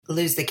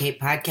Lose the Cape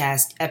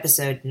podcast,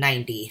 episode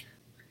 90.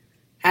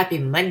 Happy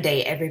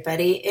Monday,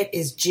 everybody. It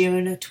is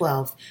June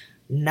 12th.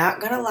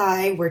 Not gonna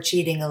lie, we're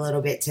cheating a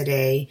little bit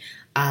today.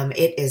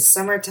 It is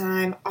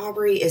summertime.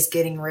 Aubrey is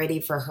getting ready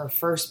for her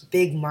first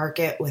big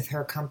market with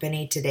her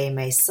company, Today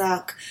May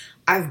Suck.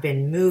 I've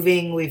been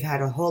moving. We've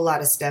had a whole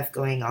lot of stuff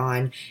going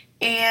on.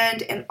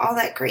 And in all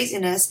that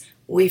craziness,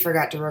 we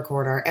forgot to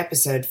record our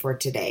episode for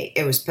today.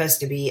 It was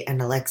supposed to be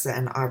an Alexa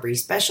and Aubrey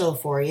special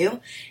for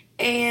you.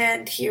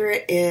 And here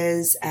it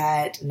is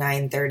at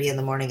 9:30 in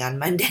the morning on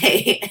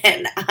Monday,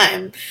 and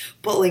I'm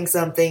pulling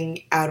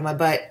something out of my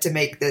butt to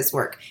make this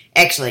work.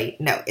 Actually,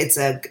 no, it's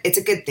a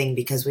good thing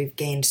because we've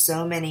gained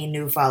so many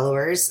new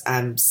followers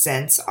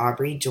since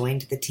Aubrey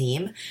joined the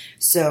team.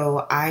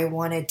 So I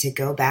wanted to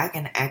go back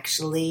and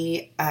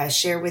actually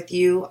share with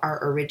you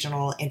our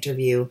original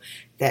interview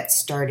that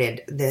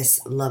started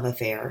this love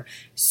affair.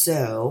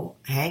 So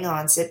hang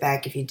on, sit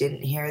back. If you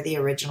didn't hear the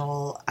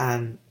original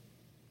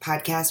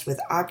podcast with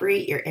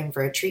Aubrey, you're in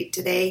for a treat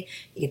today.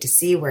 You get to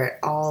see where it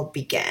all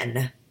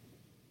began.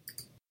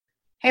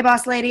 Hey,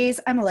 boss ladies.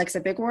 I'm Alexa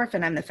Bigworth,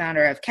 and I'm the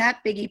founder of Cat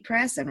Biggie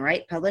Press and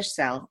Write, Publish,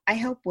 Sell. I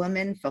help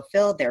women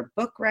fulfill their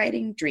book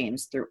writing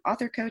dreams through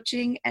author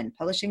coaching and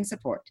publishing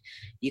support.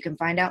 You can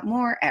find out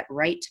more at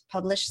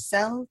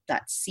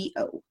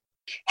writepublishsell.co.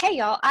 Hey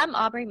y'all, I'm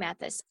Aubrey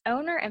Mathis,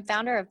 owner and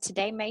founder of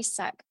Today May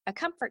Suck, a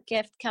comfort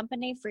gift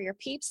company for your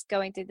peeps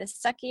going through the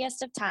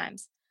suckiest of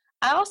times.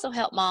 I also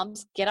help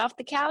moms get off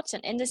the couch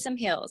and into some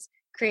hills,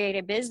 create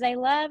a biz they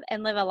love,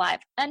 and live a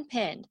life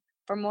unpinned.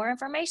 For more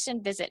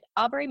information, visit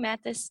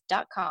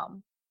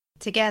aubreymathis.com.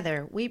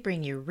 Together, we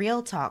bring you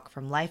real talk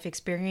from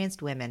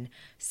life-experienced women,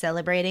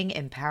 celebrating,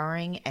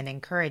 empowering, and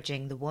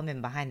encouraging the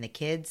woman behind the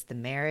kids, the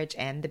marriage,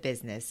 and the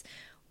business.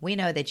 We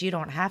know that you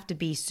don't have to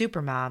be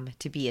supermom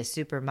to be a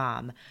super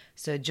mom,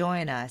 so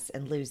join us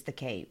and lose the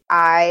cape.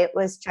 I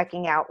was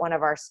checking out one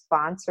of our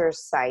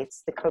sponsors'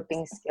 sites, the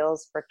Coping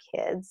Skills for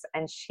Kids,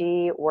 and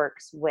she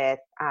works with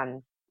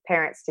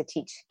parents to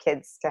teach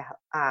kids to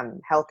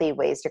healthy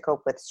ways to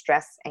cope with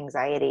stress,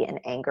 anxiety, and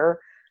anger.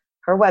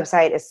 Her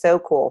website is so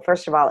cool.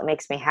 First of all, it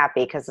makes me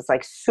happy because it's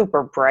like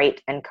super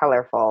bright and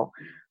colorful.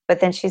 But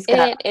then she's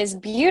got, it is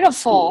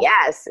beautiful.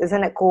 Yes,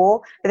 isn't it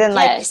cool? But then,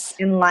 yes.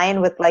 In line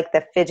with like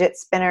the fidget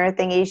spinner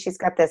thingy, she's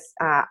got this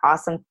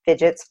awesome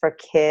fidgets for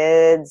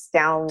kids,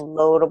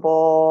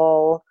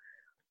 downloadable,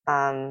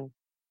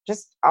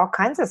 just all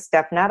kinds of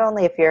stuff. Not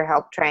only if you're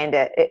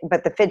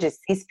but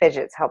these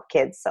fidgets help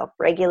kids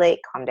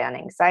self-regulate, calm down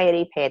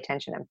anxiety, pay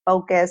attention and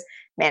focus,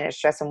 manage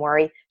stress and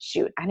worry.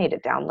 Shoot, I need to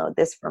download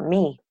this for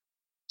me.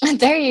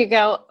 There you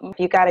go.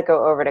 You got to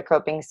go over to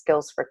Coping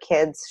Skills for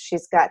Kids.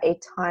 She's got a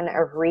ton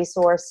of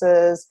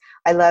resources.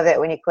 I love it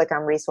when you click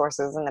on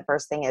resources and the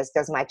first thing is,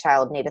 does my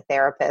child need a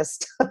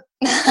therapist?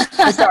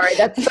 I'm sorry,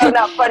 that's so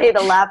not funny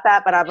to laugh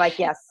at, but I'm like,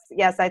 yes,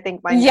 I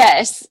think mine.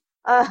 Yes.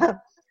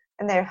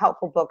 And they're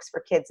helpful books for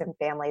kids and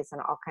families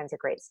and all kinds of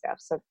great stuff.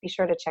 So be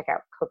sure to check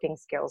out Coping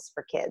Skills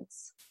for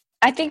Kids.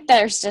 I think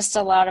there's just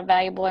a lot of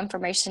valuable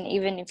information,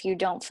 even if you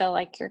don't feel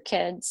like your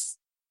kids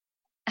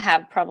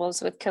have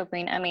problems with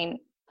coping. I mean,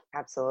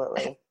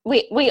 absolutely.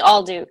 We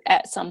all do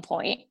at some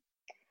point.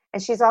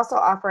 And she's also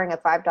offering a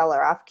 $5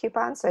 off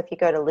coupon. So if you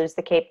go to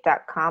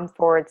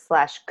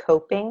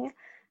losethecape.com/coping,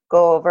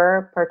 go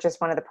over, purchase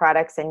one of the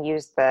products and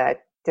use the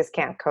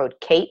discount code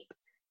CAPE,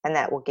 and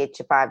that will get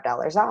you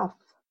 $5 off.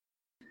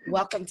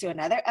 Welcome to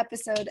another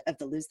episode of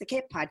the Lose the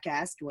Cape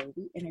podcast, where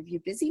we interview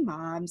busy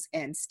moms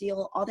and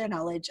steal all their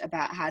knowledge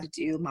about how to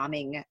do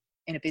momming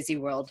in a busy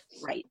world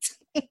right.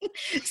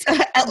 So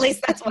at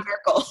least that's what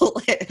our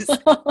goal is.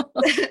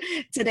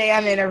 Today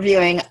I'm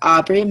interviewing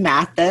Aubrey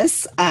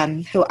Mathis,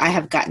 who I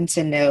have gotten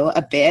to know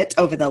a bit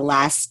over the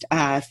last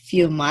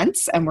few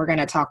months, and we're going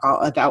to talk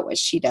all about what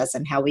she does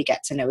and how we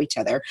get to know each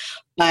other.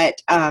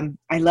 But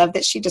I love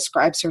that she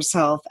describes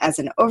herself as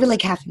an overly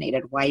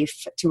caffeinated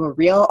wife to a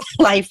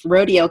real-life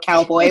rodeo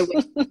cowboy,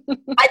 which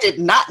I did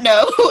not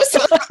know, so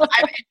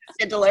I'm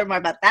interested to learn more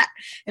about that.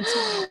 And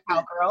two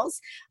cowgirls.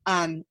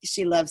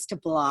 She loves to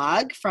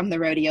blog from the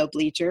rodeo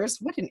bleachers.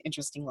 What an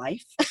interesting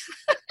life.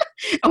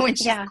 And when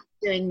she's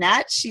doing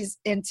that, she's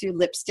into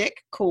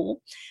lipstick,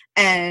 cool,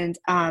 and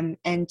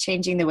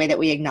changing the way that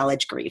we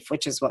acknowledge grief,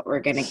 which is what we're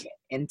going to get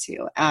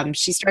into.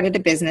 She started a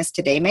business,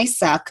 Today May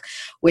Suck,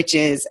 which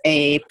is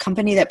a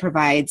company that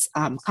provides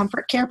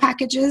comfort care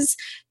packages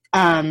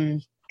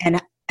and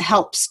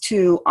helps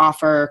to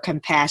offer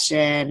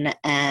compassion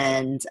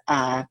and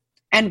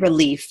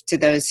relief to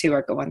those who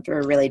are going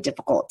through a really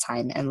difficult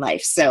time in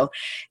life. So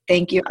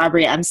thank you,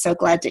 Aubrey. I'm so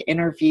glad to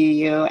interview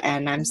you,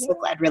 and I'm so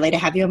glad really to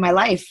have you in my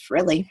life,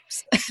 really.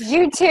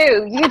 You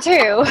too.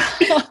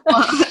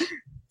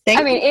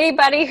 I mean,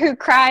 anybody who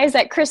cries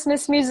at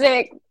Christmas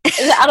music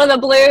is out of the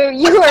blue.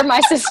 You are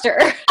my sister.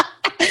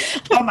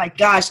 Oh my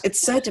gosh.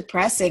 It's so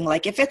depressing.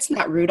 Like if it's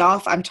not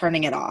Rudolph, I'm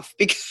turning it off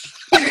because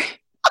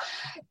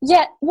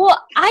Yeah,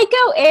 well, I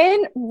go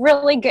in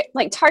really good,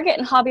 like Target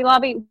and Hobby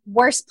Lobby,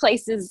 worst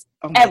places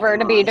ever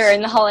to be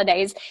during the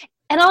holidays.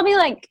 And I'll be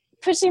like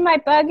pushing my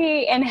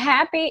buggy and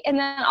happy. And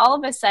then all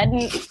of a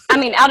sudden, I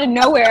mean, out of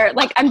nowhere,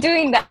 like I'm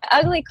doing the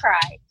ugly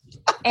cry.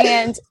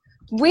 And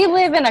we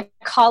live in a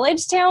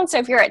college town. So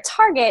if you're at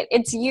Target,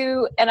 it's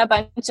you and a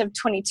bunch of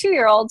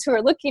 22-year-olds who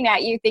are looking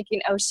at you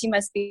thinking, oh, she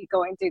must be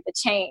going through the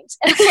change.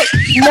 And I'm like,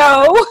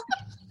 no,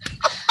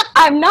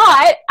 I'm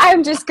not.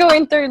 I'm just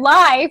going through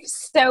life.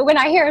 So when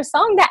I hear a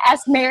song that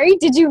asks Mary,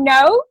 did you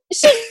know?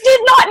 She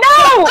did not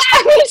know.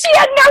 I mean, she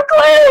had no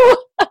clue.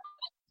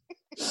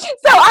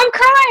 So I'm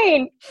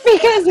crying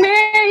because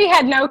Mary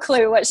had no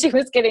clue what she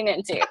was getting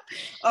into.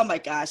 Oh my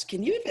gosh.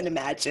 Can you even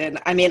imagine?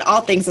 I mean, all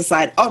things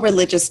aside, all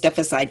religious stuff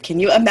aside, can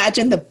you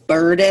imagine the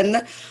burden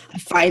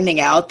of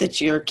finding out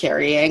that you're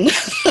carrying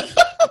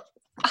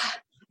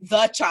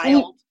the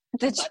child?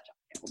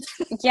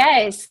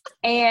 Yes.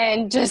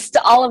 And just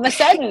all of a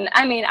sudden,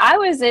 I mean, I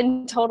was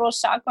in total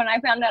shock when I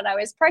found out I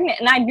was pregnant,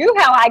 and I knew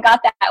how I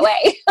got that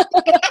way.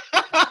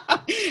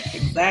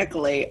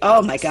 Exactly.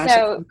 Oh my gosh.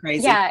 So, that's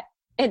crazy. Yeah,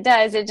 it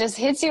does. It just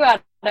hits you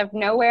out of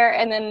nowhere.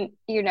 And then,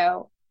 you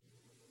know,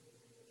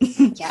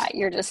 yeah,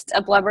 you're just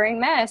a blubbering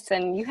mess,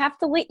 and you have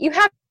to leave. You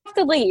have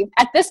to leave.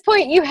 At this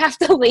point, you have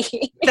to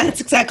leave.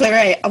 That's exactly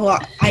right. Well,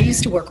 I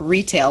used to work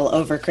retail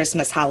over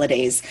Christmas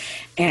holidays,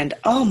 and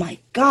oh my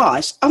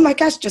gosh,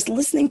 just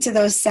listening to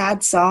those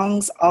sad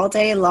songs all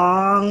day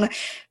long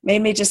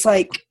made me just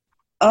like,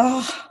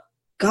 oh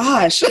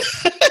gosh.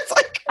 It's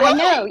like, I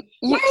know.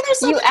 Why are there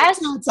so many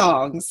sad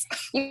songs?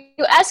 You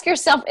ask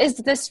yourself, is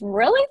this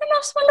really the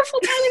most wonderful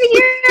time of the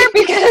year?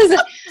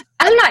 Because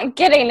I'm not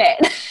getting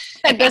it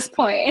at this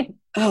point.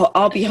 Oh,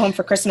 I'll be home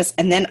for Christmas.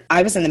 And then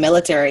I was in the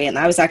military, and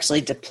I was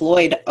actually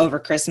deployed over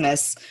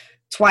Christmas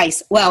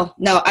twice. Well,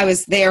 no, I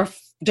was there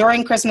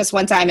during Christmas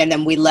one time, and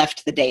then we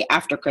left the day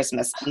after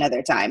Christmas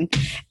another time.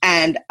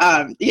 And,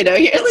 you know,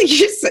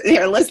 you're sitting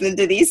here listening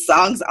to these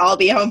songs, I'll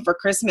be home for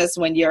Christmas,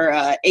 when you're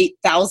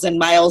 8,000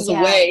 miles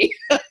away,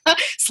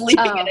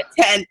 sleeping in a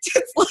tent.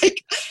 It's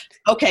like,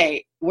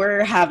 okay,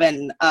 we're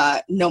having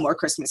no more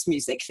Christmas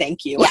music.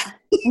 Thank you.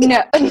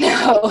 Yeah.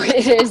 No,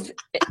 it is.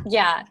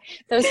 Yeah.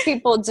 Those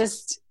people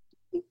just,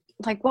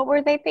 like, what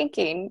were they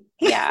thinking?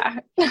 Yeah.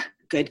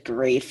 Good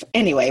grief.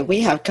 Anyway,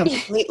 we have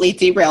completely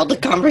derailed the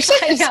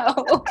conversation. I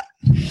know.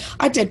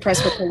 I did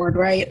press record,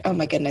 right? Oh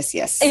my goodness,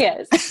 yes.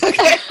 Yes.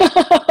 Okay.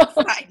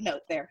 Side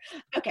note there.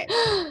 Okay.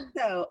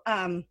 So,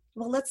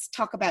 well, let's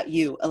talk about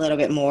you a little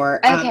bit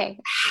more. Okay.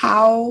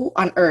 How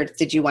on earth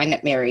did you wind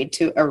up married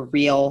to a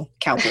real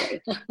cowboy?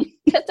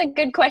 That's a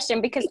good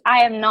question, because I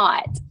am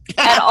not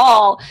at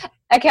all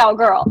a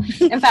cowgirl.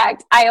 In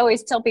fact, I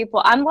always tell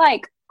people I'm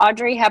like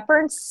Audrey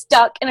Hepburn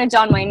stuck in a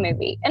John Wayne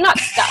movie. And not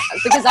stuck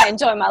because I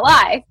enjoy my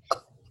life,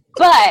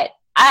 but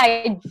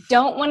I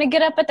don't want to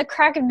get up at the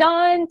crack of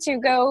dawn to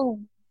go,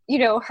 you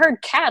know, herd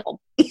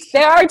cattle.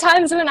 There are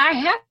times when I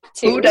have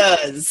to. Who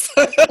does?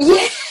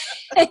 Yeah.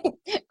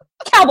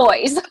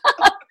 Cowboys.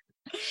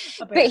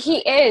 But he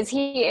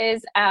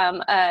is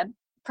a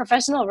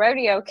professional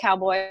rodeo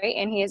cowboy,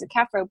 and he is a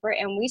calf roper,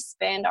 and we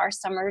spend our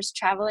summers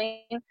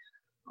traveling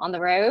on the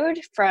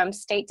road from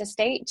state to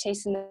state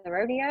chasing the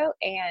rodeo,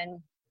 and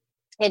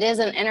it is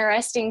an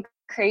interesting,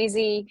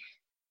 crazy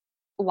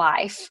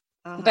life.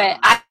 But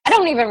I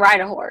don't even ride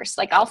a horse.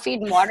 Like, I'll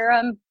feed and water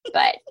them,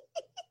 but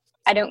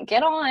I don't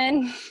get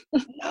on.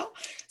 No.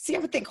 See, I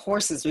would think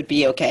horses would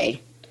be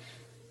okay.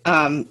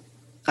 What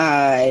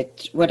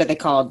are they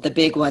called? The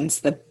big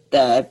ones,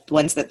 the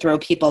ones that throw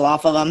people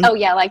off of them. Oh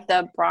yeah, like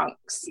the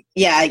broncs.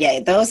 Yeah.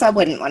 Those I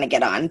wouldn't want to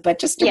get on, but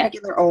just a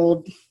regular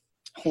old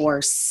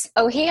horse.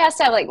 Oh, he has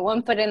to have like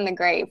one foot in the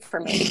grave for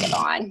me to get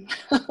on.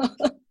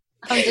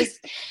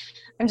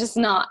 I'm just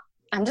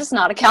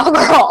not a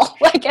cowgirl,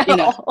 like at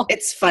all.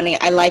 It's funny.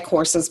 I like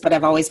horses, but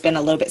I've always been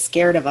a little bit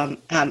scared of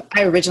them.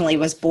 I originally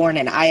was born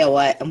in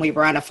Iowa, and we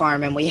were on a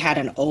farm, and we had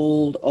an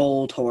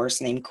old horse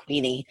named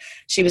Queenie.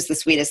 She was the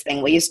sweetest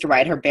thing. We used to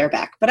ride her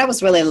bareback, but I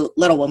was really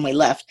little when we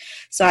left.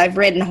 So I've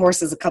ridden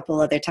horses a couple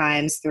other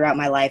times throughout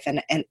my life,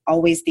 and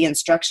always the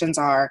instructions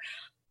are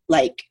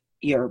like,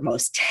 you're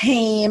most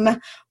tame,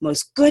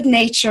 most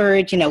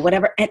good-natured,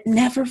 whatever. It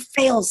never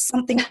fails.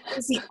 Something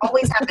crazy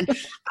always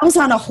happens. I was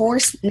on a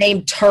horse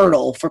named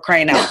Turtle, for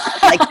crying out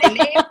loud. Like, they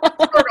named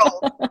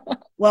Turtle.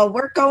 Well,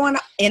 we're going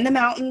in the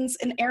mountains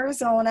in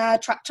Arizona,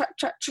 trot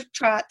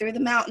through the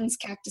mountains,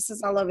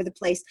 cactuses all over the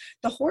place.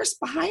 The horse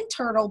behind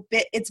Turtle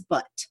bit its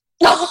butt.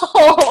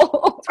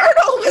 Oh.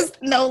 Turtle was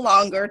no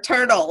longer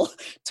Turtle.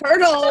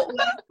 Turtle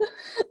was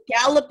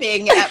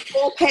galloping at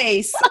full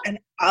pace, and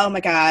oh my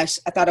gosh,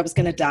 I thought I was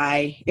gonna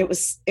die. It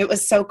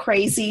was so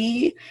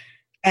crazy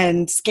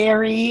and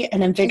scary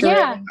and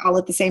invigorating all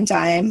at the same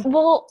time.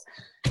 Well,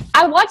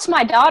 I watch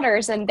my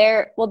daughters, and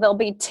they'll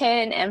be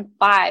 10 and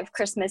 5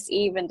 Christmas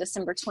Eve and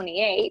December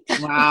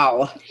 28th.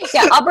 Wow.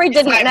 Yeah, Aubrey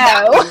didn't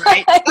know.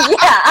 Right?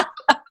 Yeah.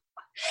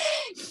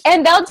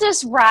 And they'll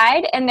just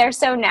ride, and they're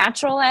so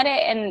natural at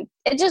it, and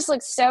it just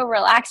looks so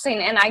relaxing,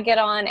 and I get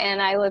on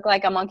and I look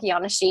like a monkey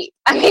on a sheep.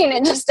 I mean,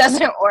 it just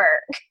doesn't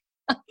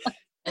work.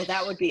 Well,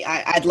 that would be,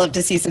 I'd love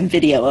to see some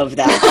video of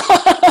that.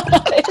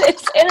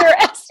 It's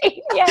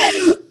interesting.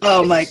 Yes.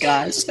 Oh my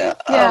gosh. Yeah.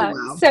 Oh,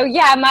 wow. So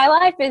yeah, my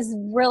life is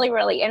really,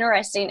 really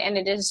interesting, and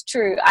it is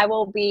true. I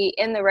will be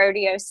in the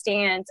rodeo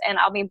stands, and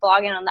I'll be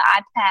blogging on the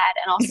iPad,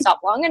 and I'll stop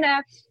long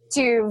enough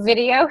to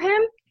video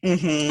him,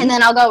 and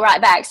then I'll go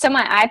right back. So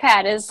my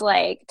iPad is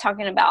like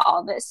talking about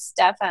all this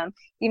stuff,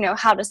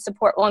 how to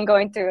support while I'm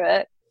going through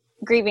a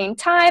grieving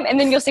time, and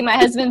then you'll see my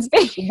husband's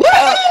video.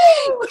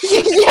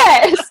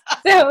 Yes.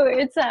 So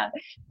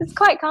it's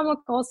quite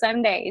comical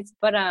some days,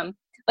 but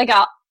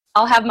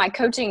I'll have my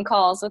coaching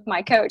calls with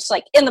my coach,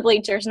 like in the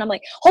bleachers, and I'm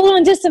like, hold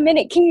on just a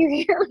minute, can you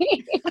hear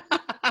me?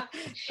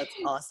 That's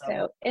awesome.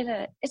 So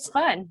it's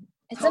fun.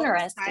 It's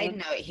interesting. Side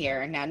note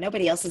here. Now,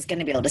 nobody else is going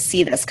to be able to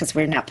see this because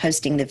we're not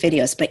posting the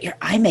videos, but your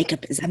eye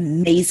makeup is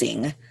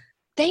amazing.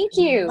 Thank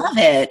you. I love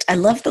it. I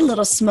love the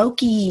little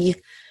smoky.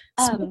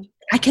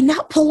 I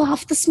cannot pull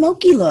off the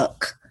smoky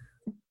look.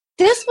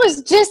 This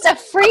was just a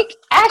freak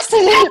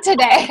accident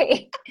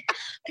today.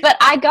 But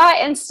I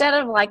got, instead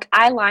of like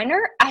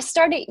eyeliner, I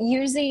started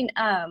using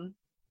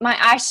my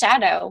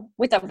eyeshadow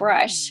with a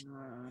brush.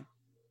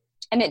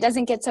 And it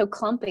doesn't get so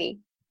clumpy.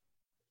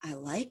 I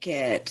like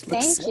it.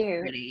 Thank Looks you.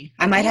 Pretty.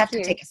 I might have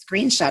to take a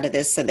screenshot of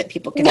this so that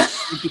people can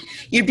see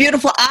your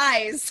beautiful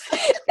eyes.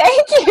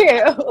 Thank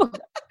you.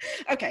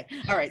 Okay.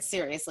 All right.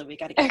 Seriously, we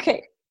got to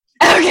get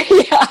Okay,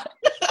 yeah.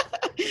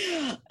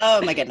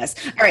 Oh my goodness.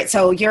 All right.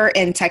 So you're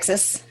in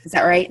Texas. Is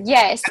that right?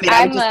 Yes. I mean,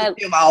 I would just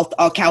assume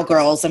all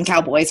cowgirls and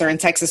cowboys are in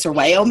Texas or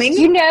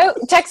Wyoming.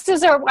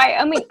 Texas or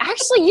Wyoming.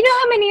 Actually, you know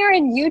how many are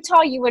in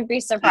Utah? You would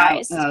be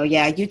surprised. Oh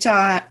yeah.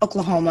 Utah,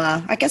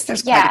 Oklahoma. I guess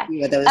there's quite a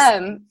few of those.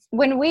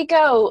 When we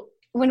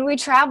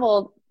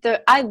travel,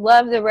 I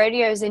love the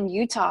rodeos in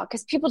Utah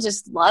because people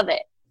just love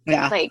it.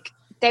 Yeah. Like,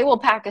 they will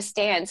pack a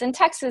stands. In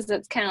Texas,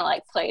 it's kind of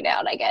like played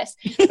out, I guess.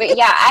 But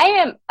yeah,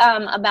 I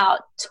am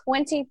about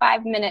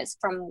 25 minutes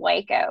from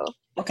Waco.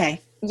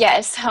 Okay.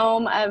 Yes,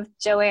 home of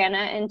Joanna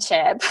and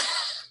Chip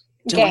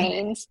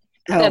Gaines,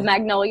 the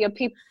Magnolia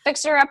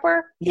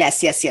fixer-upper.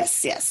 Yes.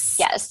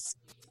 Yes.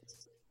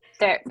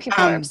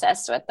 People are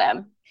obsessed with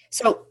them.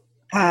 So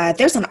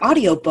there's an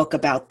audio book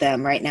about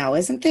them right now,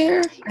 isn't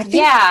there?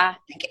 There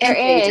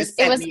is.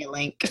 It was me a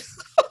link.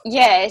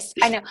 Yes,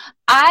 I know.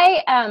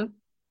 I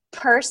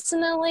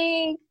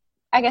personally,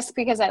 I guess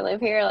because I live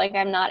here, like,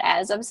 I'm not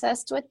as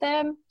obsessed with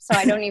them, so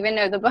I don't even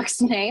know the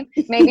book's name.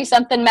 Maybe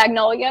something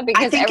Magnolia,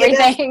 because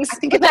everything's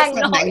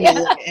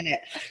Magnolia in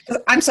it.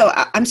 I'm so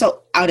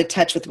out of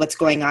touch with what's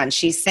going on.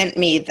 She sent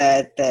me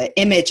the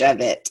image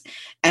of it,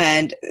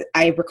 and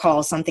I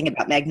recall something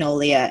about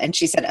Magnolia, and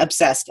she said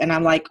obsessed, and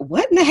I'm like,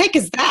 what in the heck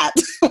is that?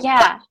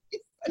 Yeah.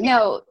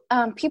 No,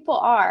 people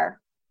are.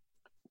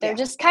 They're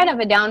just kind of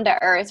a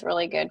down-to-earth,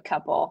 really good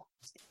couple.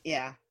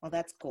 Yeah, well,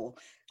 that's cool.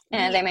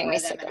 And they make me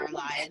sick in our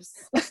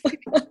lives.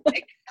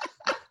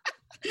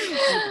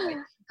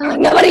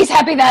 Nobody's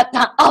happy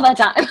all the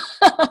time.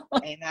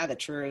 Ain't that the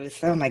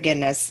truth? Oh my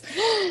goodness.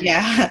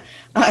 Yeah.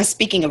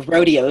 Speaking of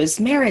rodeos,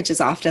 marriage is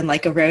often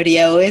like a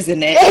rodeo,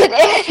 isn't it?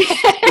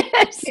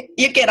 It is.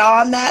 You get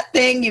on that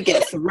thing, you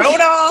get thrown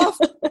off.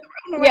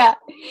 Yeah.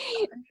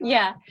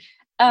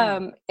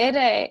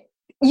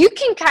 You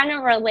can kind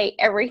of relate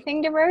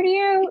everything to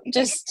rodeo,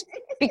 just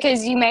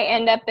because you may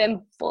end up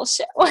in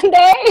bullshit one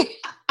day.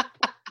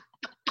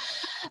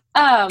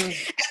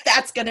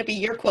 That's going to be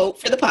your quote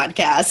for the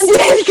podcast.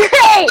 That's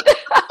great.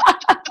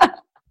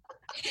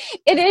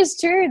 It is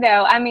true,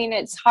 though. I mean,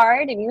 it's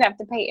hard, and you have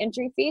to pay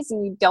entry fees,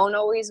 and you don't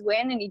always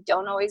win, and you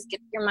don't always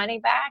get your money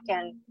back,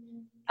 and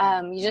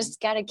you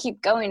just got to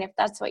keep going if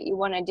that's what you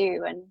want to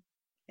do. And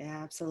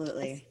yeah,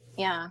 absolutely.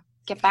 Yeah,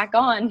 get back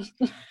on.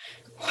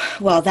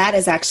 Well, that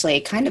is actually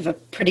kind of a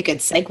pretty good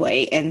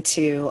segue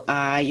into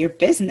your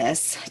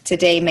business.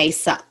 Today May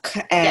Suck.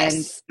 And,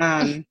 yes.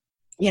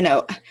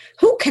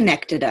 Who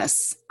connected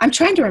us? I'm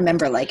trying to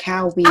remember, like,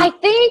 how we... I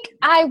think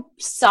I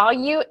saw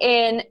you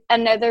in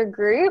another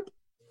group.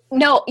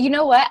 No, you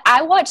know what?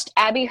 I watched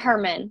Abby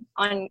Herman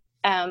on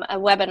a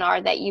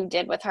webinar that you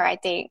did with her, I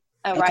think,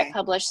 Write,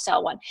 Publish,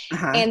 Sell one.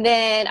 Uh-huh. And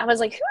then I was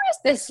like, who is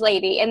this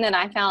lady? And then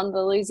I found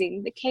the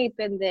Losing the Cape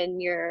and then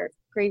your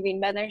Grieving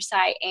Mother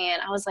site,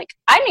 and I was like,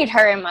 I need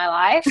her in my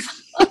life.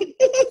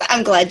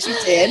 I'm glad you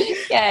did.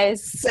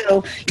 Yes.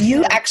 So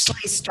you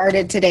actually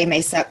started Today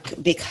May Suck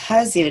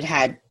because you'd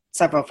had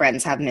several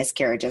friends have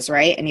miscarriages,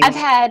 right? And I've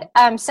had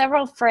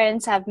several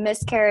friends have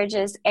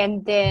miscarriages,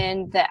 and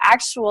then the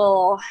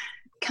actual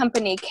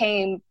company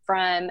came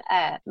from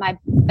my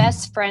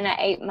best friend at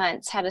 8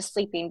 months had a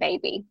sleeping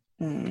baby.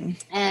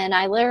 And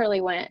I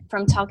literally went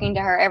from talking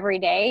to her every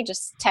day,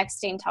 just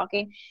texting,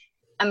 talking,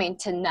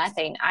 to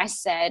nothing. I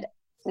said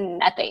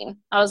nothing.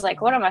 I was like,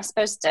 what am I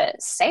supposed to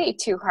say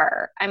to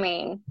her?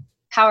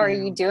 How are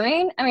you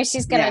doing?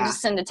 She's going to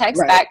just send a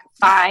text back,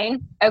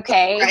 fine,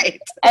 okay,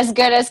 as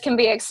good as can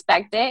be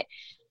expected.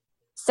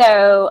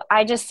 So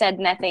I just said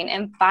nothing.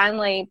 And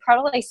finally,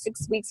 probably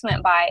 6 weeks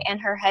went by, and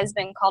her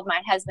husband called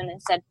my husband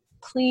and said,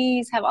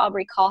 please have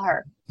Aubrey call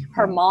her.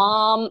 Her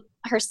mom,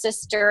 her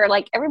sister,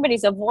 like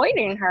everybody's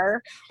avoiding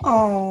her.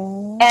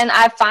 Oh. And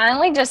I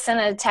finally just sent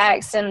a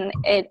text, and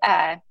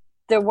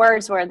the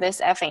words were,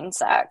 "This effing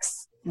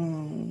sucks."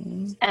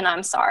 And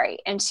I'm sorry.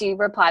 And she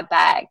replied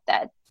back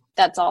that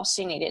that's all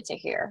she needed to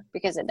hear,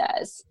 because it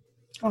does.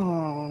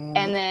 Oh.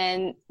 And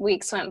then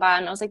weeks went by,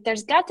 and I was like,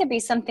 there's got to be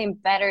something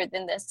better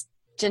than this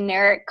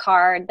generic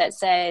card that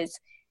says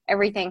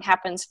everything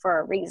happens for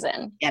a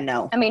reason. Yeah,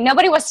 no. I mean,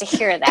 nobody wants to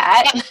hear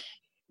that.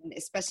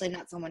 Especially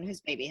not someone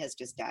whose baby has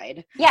just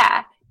died.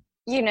 Yeah.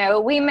 You know,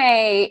 we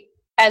may,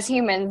 as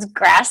humans,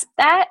 grasp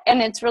that.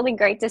 And it's really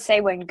great to say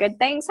when good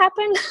things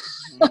happen,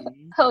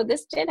 oh,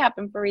 this did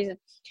happen for a reason.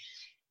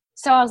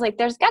 So I was like,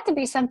 there's got to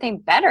be something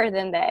better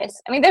than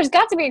this. I mean, there's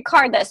got to be a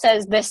card that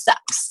says this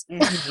sucks.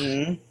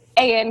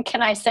 And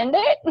can I send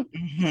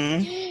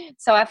it?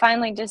 So I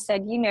finally just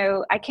said, you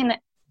know, I can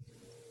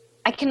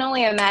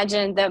only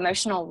imagine the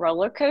emotional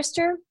roller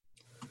coaster.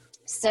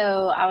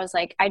 So I was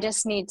like, I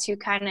just need to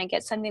kind of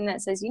get something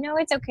that says, you know,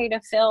 it's okay to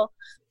feel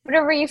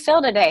whatever you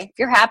feel today. If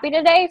you're happy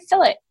today,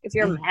 feel it. If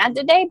you're mad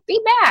today,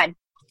 be mad.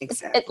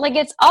 Exactly.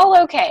 It's all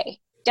okay.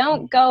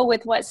 Don't go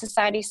with what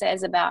society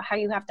says about how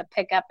you have to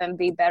pick up and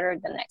be better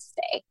the next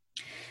day.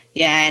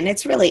 Yeah, and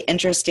it's really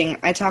interesting.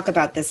 I talk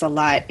about this a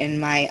lot in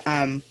my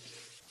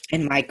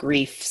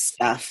grief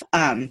stuff.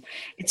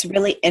 It's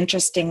really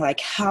interesting, like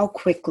how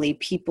quickly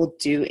people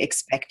do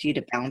expect you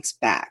to bounce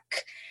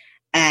back.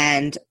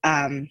 And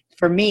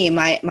for me,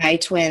 my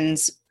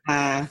twins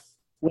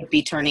would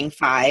be turning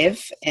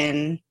 5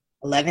 in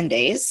 11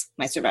 days.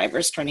 My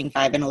survivor's turning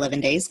 5 in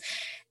 11 days.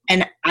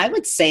 And I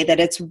would say that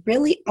it's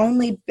really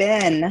only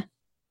been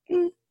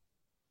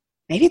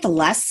maybe the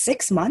last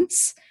 6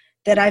 months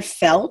that I've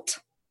felt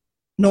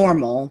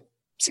normal.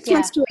 6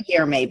 months to a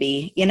year,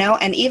 maybe, you know,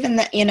 and even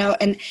that, you know,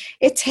 and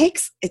it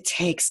takes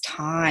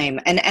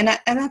time, and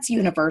that's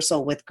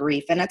universal with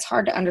grief. And it's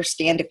hard to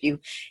understand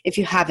if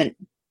you haven't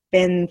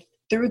been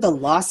through the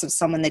loss of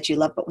someone that you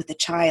love, but with a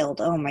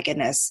child, oh my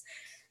goodness.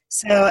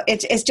 So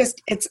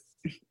it's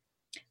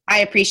I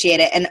appreciate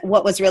it. And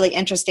what was really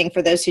interesting,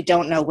 for those who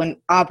don't know,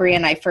 when Aubrey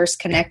and I first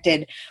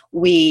connected,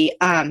 we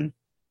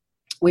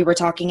were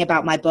talking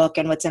about my book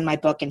and what's in my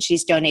book, and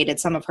she's donated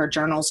some of her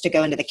journals to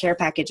go into the care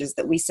packages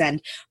that we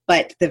send.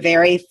 But the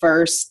very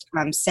first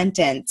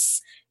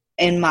sentence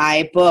in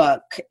my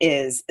book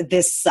is,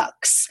 "This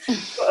sucks."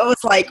 So it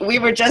was like we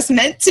were just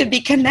meant to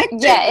be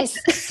connected.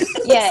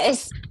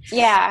 Yes.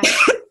 Yeah.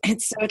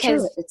 It's so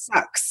true. It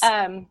sucks.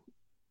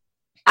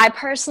 I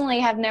personally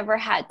have never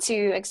had to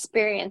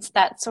experience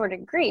that sort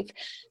of grief,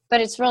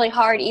 but it's really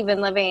hard even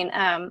living,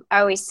 I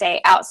always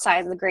say,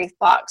 outside the grief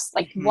box,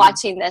 like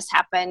watching this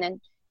happen and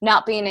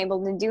not being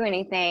able to do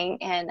anything.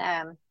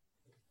 And,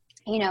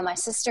 you know, my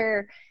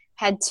sister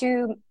had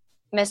 2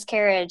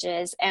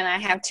 miscarriages, and I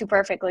have 2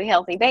 perfectly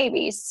healthy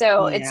babies.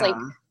 So it's like,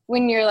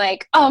 when you're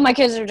like, oh, my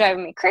kids are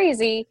driving me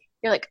crazy,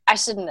 you're like, I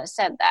shouldn't have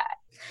said that,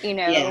 you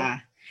know? Yeah.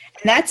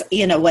 And that's,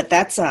 you know what,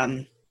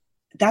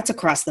 that's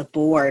across the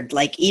board.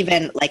 Like,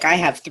 even like I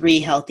have 3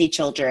 healthy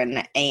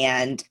children,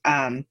 and,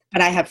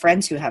 but I have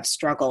friends who have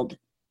struggled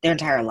their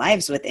entire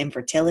lives with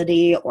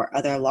infertility or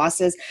other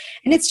losses.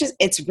 And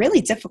it's really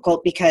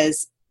difficult,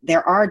 because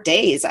there are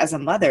days as a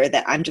mother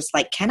that I'm just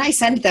like, can I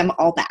send them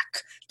all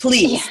back,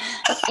 please?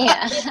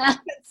 Yeah.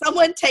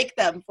 Someone take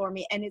them for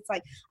me. And it's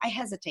like, I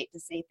hesitate to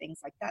say things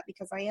like that,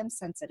 because I am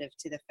sensitive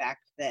to the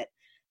fact that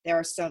there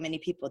are so many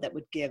people that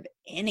would give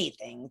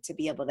anything to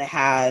be able to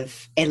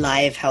have a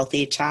live,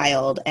 healthy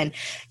child. And,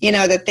 you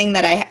know, the thing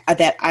that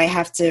I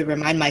have to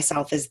remind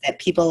myself is that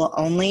people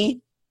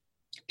only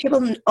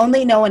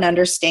know and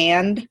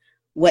understand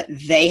what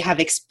they have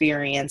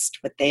experienced,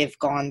 what they've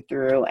gone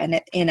through.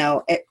 And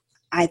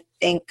I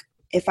think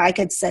if I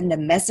could send a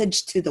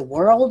message to the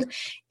world,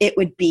 it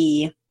would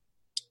be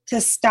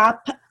to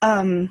stop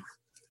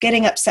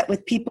getting upset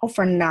with people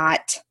for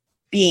not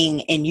being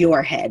in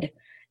your head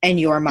and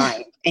your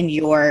mind and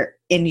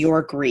in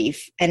your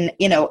grief. And,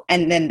 you know,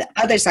 and then the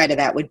other side of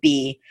that would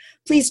be,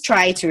 please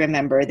try to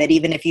remember that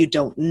even if you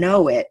don't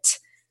know it,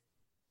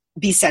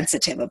 be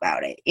sensitive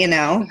about it, you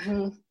know?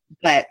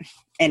 But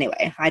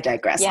anyway, I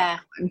digress. Yeah.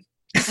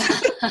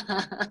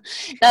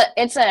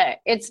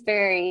 It's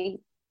very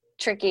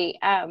tricky.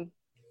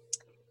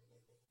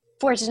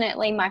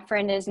 Fortunately, my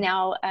friend is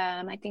now,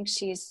 I think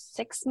she's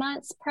 6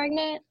 months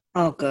pregnant.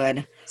 Oh,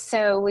 good.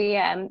 So we,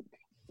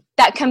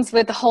 that comes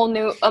with whole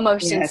new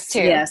emotions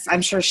too. Yes,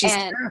 I'm sure she's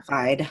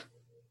terrified.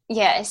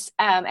 Yes.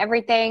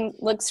 Everything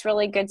looks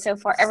really good so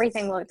far.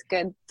 Everything looked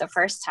good the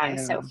first time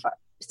so far.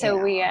 So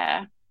we,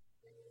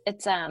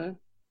 it's,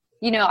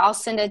 you know, I'll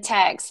send a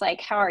text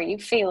like, how are you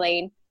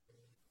feeling?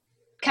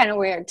 Kind of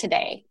weird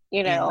today,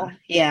 you know?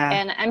 Yeah.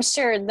 And I'm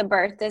sure the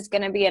birth is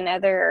going to be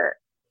another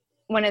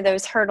one of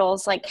those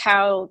hurdles, like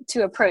how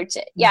to approach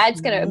it. Yeah,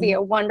 it's going to be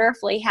a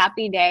wonderfully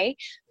happy day.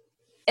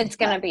 It's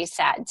going to be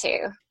sad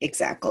too.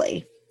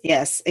 Exactly.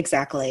 Yes,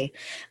 exactly.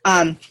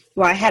 Well,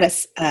 I had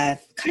a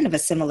kind of a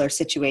similar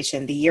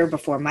situation the year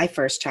before my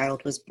first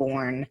child was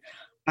born.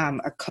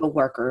 a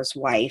coworker's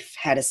wife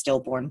had a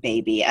stillborn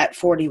baby at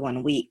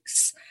 41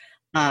 weeks.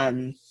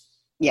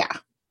 Yeah.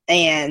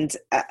 And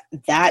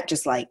that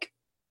just like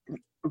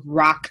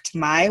rocked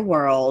my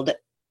world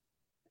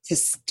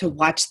to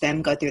watch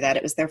them go through that.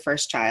 It was their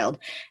first child,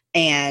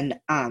 and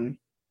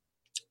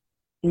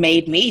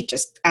made me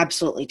just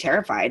absolutely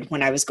terrified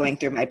when I was going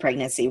through my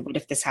pregnancy. What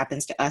if this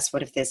happens to us?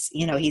 What if this,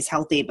 he's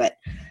healthy, but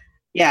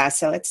yeah,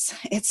 so it's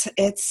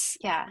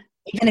Yeah.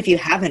 even if you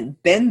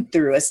haven't been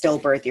through a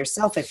stillbirth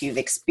yourself, if you've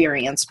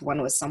experienced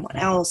one with someone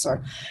else,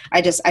 or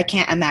I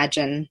can't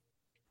imagine.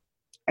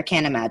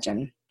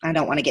 I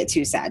don't want to get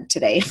too sad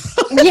today.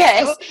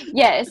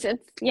 Yes.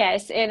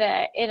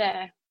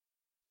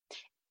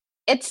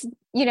 It's,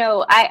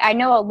 I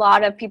know a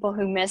lot of people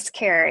who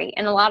miscarry,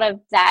 and a lot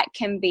of that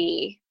can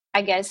be,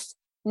 I guess,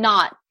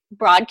 not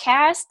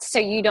broadcast, so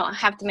you don't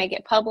have to make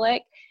it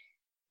public.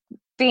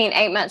 Being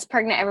 8 months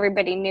pregnant,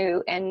 everybody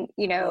knew, and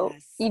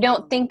Yes. you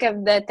don't think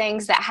of the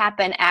things that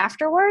happen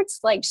afterwards.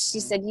 Like she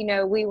said,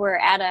 we were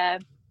at a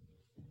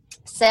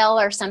sale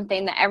or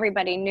something that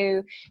everybody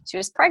knew she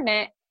was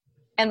pregnant,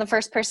 and the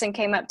first person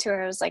came up to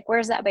her and was like,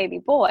 "Where's that baby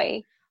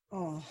boy?"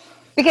 Oh.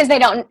 Because they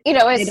don't,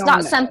 it's don't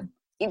not know. some,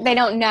 they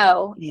don't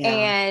know, Yeah.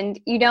 and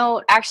you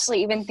don't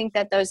actually even think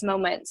that those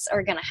moments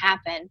are going to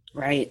happen.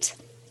 Right.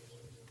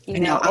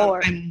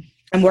 Or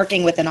I'm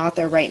working with an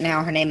author right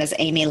now. Her name is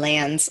Amy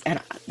Lands, and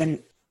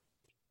then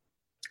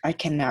I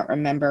cannot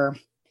remember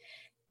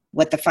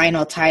what the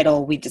final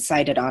title we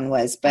decided on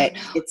was, but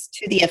it's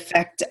to the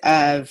effect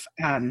of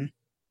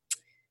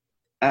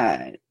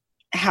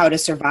how to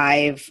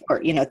survive,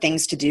 or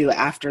things to do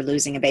after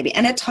losing a baby.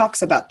 And it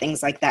talks about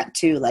things like that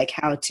too, like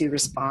how to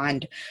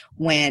respond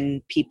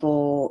when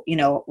people,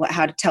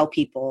 how to tell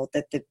people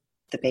that the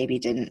baby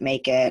didn't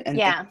make it, and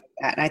things like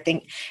that. And I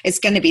think it's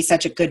going to be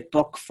such a good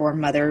book for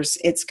mothers.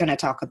 It's going to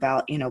talk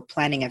about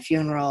planning a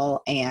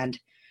funeral, and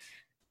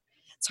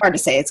it's hard to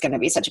say it's going to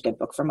be such a good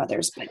book for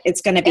mothers, but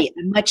it's going to be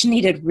a much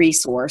needed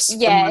resource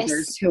for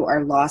mothers who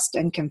are lost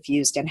and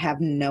confused and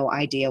have no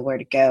idea where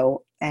to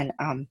go. And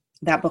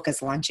that book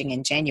is launching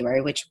in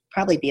January, which will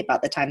probably be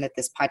about the time that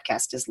this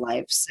podcast is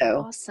live.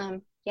 So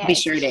awesome. Yes. Be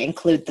sure to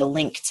include the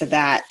link to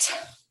that.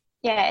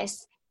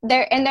 Yes.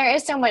 There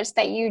is so much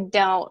that you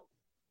don't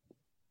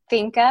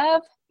think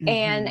of. Mm-hmm.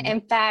 And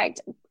in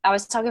fact, I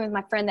was talking with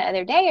my friend the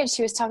other day, and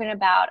she was talking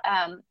about,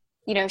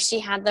 she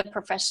had the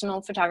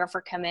professional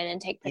photographer come in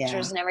and take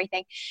pictures and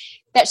everything,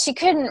 that she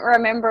couldn't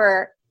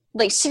remember.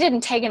 Like, she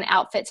didn't take an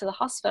outfit to the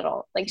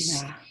hospital.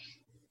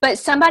 But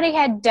somebody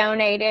had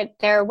donated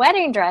their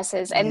wedding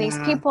dresses, and these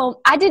people,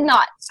 I did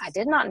not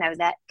know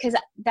that, because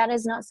that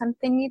is not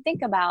something you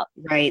think about.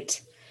 Right.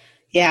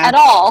 Yeah. At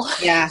all.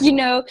 Yeah.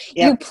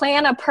 You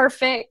plan a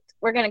perfect,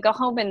 we're going to go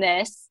home in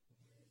this,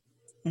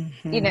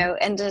 mm-hmm.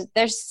 And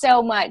there's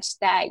so much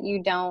that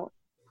you don't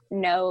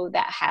know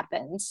that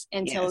happens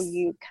until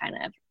you kind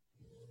of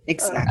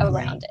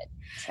around it.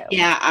 So.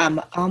 Yeah.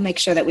 I'll make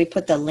sure that we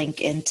put the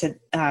link into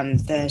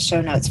the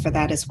show notes for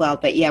that as well.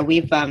 But yeah,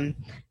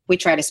 we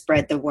try to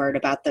spread the word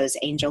about those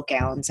angel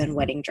gowns and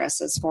wedding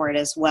dresses for it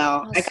as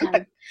well.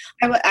 Awesome.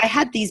 I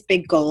had these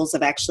big goals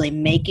of actually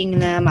making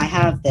them. I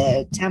have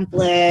the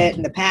template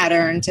and the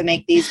pattern to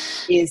make these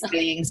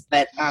things,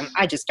 but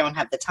I just don't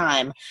have the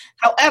time.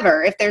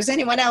 However, if there's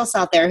anyone else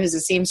out there who's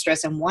a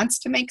seamstress and wants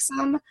to make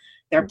some,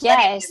 there are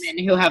plenty of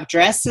women who have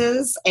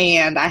dresses,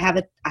 and I have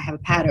a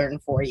pattern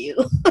for you.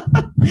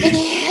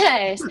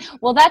 Yes.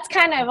 Well, that's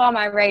kind of on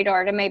my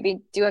radar, to maybe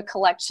do a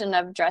collection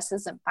of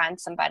dresses and find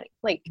somebody,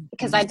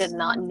 because I did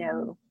not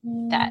know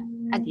that.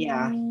 I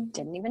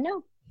didn't even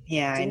know.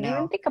 Yeah, didn't I know.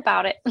 Even think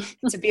about it.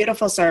 It's a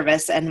beautiful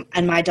service, and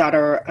my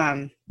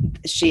daughter,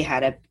 she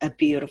had a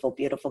beautiful,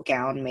 beautiful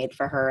gown made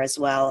for her as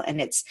well. And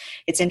it's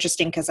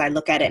interesting because I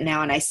look at it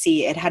now and I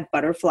see it had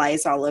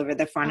butterflies all over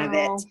the front of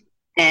it,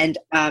 and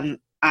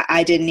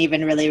I didn't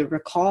even really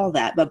recall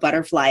that, but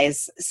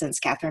butterflies, since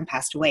Catherine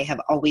passed away,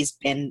 have always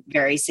been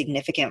very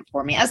significant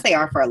for me, as they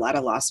are for a lot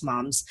of lost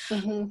moms.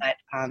 Mm-hmm. But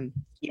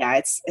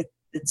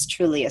it's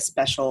truly a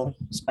special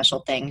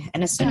thing.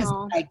 And as soon as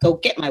I go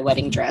get my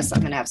wedding dress, I'm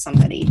going to have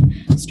somebody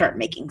start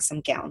making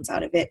some gowns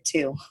out of it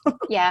too.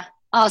 Yeah.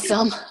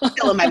 Awesome.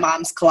 Still in my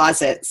mom's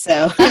closet.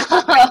 So when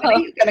are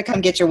you going to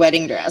come get your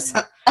wedding dress?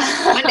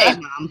 One day,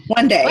 Mom.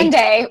 One day.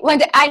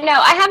 I know.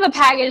 I have a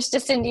package to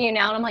send to you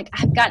now, and I'm like,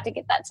 I've got to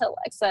get that to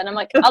Alexa. And I'm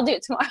like, I'll do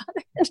it tomorrow.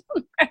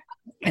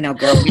 I know,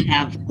 girl. We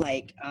have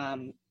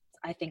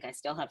I think I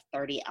still have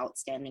 30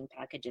 outstanding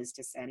packages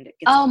to send. It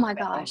gets my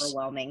gosh.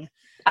 Overwhelming.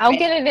 I'll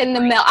get it in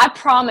the mail. I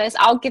promise.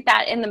 I'll get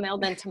that in the mail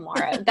then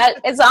tomorrow. That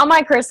is on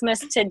my Christmas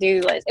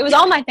to-do list. It was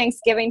on my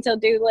Thanksgiving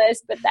to-do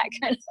list, but that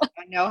kind of.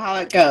 I know how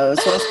it goes.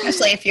 Well,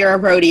 especially if you're a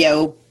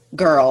rodeo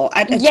girl.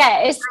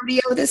 Yes.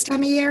 Rodeo this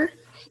time of year?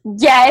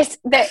 Yes.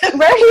 The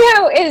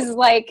rodeo is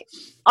like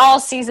all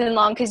season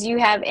long, because you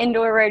have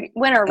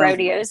winter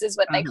rodeos is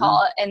what they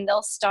call it, and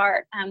they'll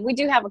start. We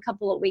do have a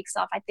couple of weeks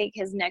off. I think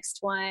his next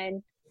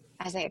one,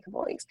 I say a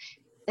couple of weeks,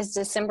 is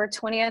December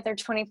 20th or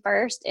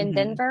 21st in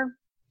Denver.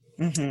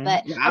 Mm-hmm.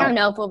 But I don't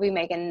know if we'll be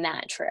making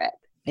that trip.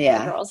 The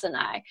girls and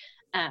I.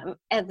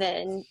 and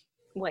then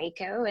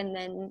Waco, and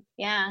then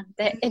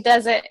it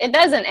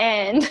doesn't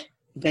end.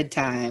 Good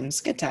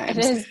times. It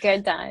is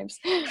good times.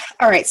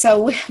 All right.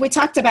 So we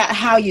talked about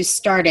how you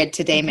started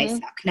Today May Mm-hmm.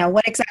 Suck. Now,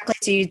 what exactly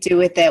do you do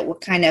with it?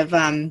 What kind of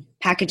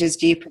packages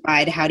do you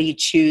provide? How do you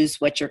choose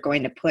what you're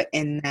going to put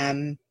in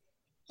them?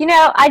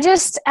 I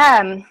just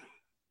I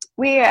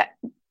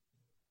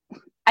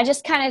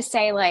just kind of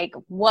say, like,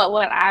 what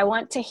would I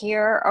want to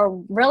hear,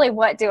 or really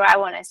what do I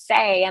want to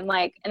say? And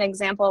like an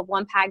example of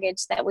one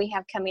package that we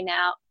have coming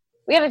out,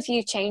 we have a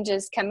few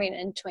changes coming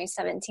in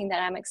 2017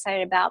 that I'm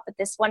excited about, but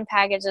this one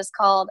package is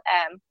called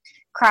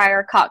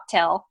Crier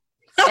Cocktail.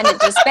 And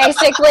it just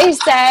basically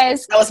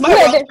says, that was my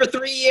role for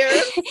 3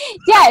 years.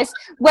 Yes,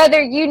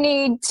 whether you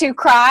need to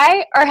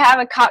cry or have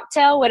a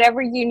cocktail,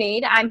 whatever you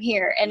need, I'm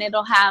here. And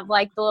it'll have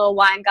like the little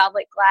wine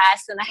goblet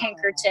glass and a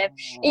handkerchief.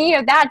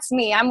 And, that's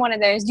me. I'm one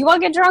of those. You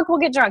want to get drunk? We'll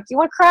get drunk. You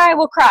want to cry?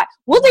 We'll cry.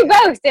 We'll do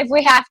both if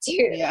we have to.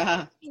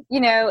 Yeah.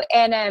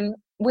 And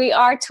we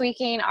are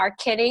tweaking our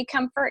kitty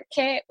comfort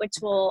kit, which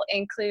will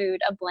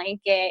include a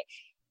blanket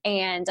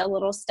and a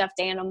little stuffed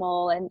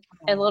animal and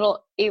a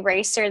little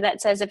eraser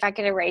that says, if I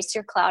could erase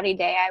your cloudy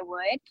day, I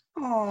would.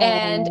 Aww.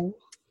 And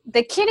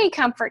the kitty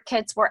comfort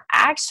kits were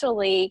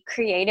actually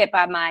created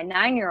by my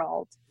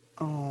 9-year-old.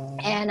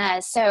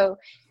 And so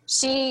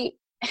she's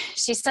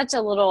such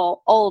a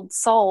little old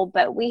soul,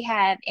 but we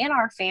have in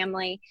our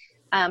family,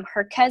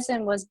 her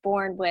cousin was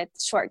born with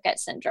short gut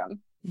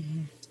syndrome.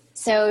 Mm-hmm.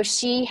 So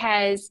she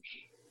has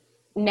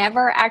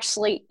never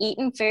actually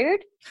eaten food,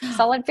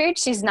 solid food.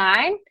 She's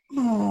 9.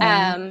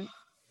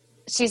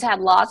 She's had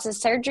lots of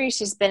surgery.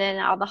 She's been in and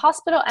out of the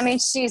hospital. I mean,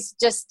 she's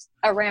just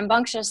a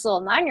rambunctious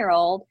little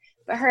 9-year-old,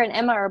 but her and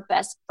Emma are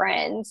best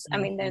friends. I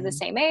mean, they're the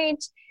same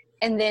age.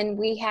 And then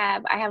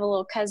I have a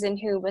little cousin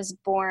who was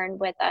born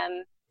with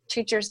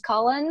Treacher's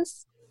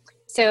Collins.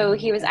 So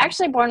he was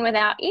actually born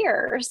without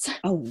ears.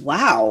 Oh,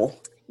 wow.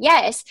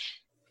 Yes.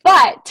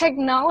 But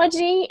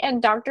technology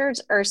and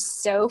doctors are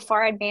so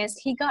far advanced.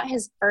 He got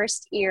his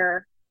first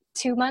ear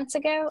a month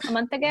ago.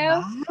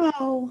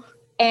 Wow.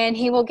 And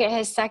he will get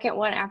his second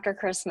one after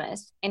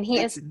Christmas. And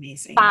That's is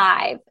amazing.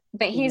 5,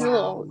 but he's a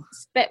little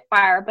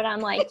spitfire. But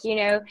I'm like,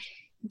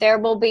 there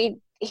will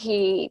be,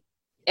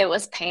 it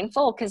was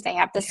painful because they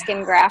have the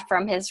skin graft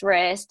from his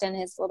wrist and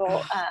his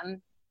little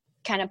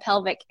kind of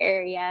pelvic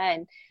area.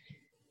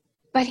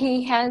 But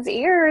he has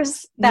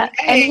ears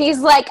and he's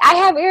like, I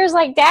have ears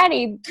like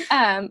Daddy.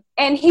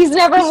 And he's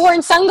never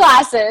worn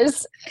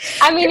sunglasses.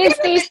 I mean,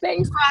 it's these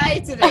things.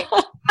 Cry today.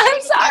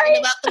 I'm sorry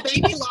about the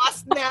baby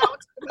lost now.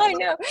 I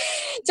know,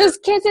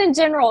 just kids in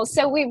general.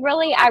 So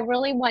I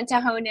really want to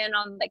hone in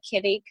on the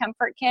kitty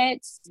comfort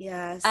kits.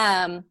 Yes.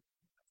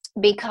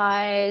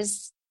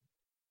 Because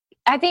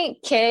I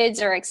think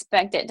kids are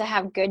expected to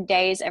have good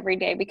days every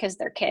day because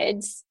they're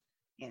kids.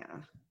 Yeah.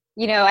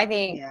 I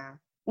think,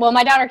 well,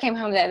 my daughter came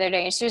home the other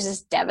day and she was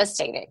just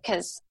devastated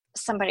because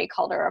somebody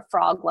called her a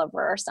frog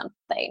lover or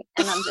something.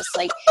 And I'm just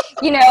like,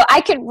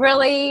 I could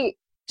really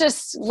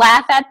just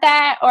laugh at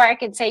that, or I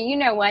could say, you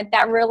know what,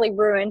 that really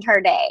ruined her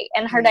day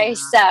and her day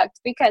sucked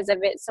because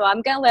of it. So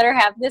I'm going to let her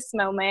have this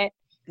moment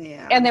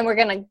and then we're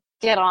going to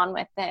get on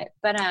with it.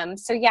 But,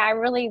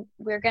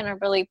 we're going to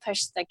really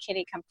push the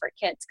kitty comfort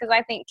kits because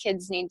I think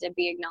kids need to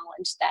be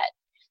acknowledged that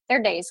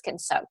their days can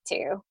suck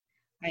too.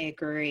 I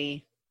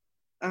agree.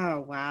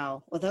 Oh,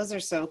 wow. Well, those are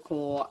so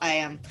cool.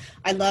 I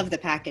love the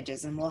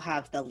packages, and we'll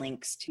have the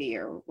links to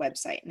your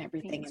website and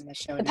everything in the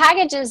show notes. The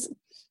packages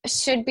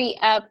should be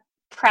up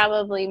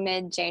probably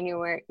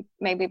mid-January,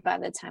 maybe by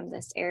the time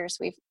this airs.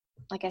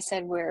 Like I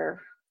said, we're,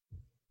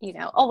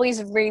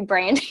 always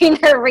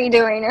rebranding or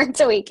redoing or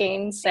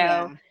tweaking.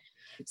 So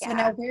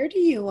now where do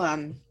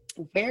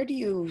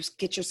you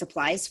get your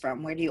supplies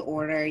from? Where do you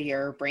order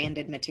your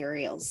branded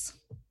materials?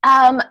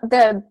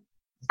 The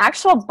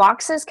actual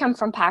boxes come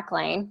from Pack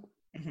Lane.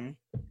 Mm-hmm.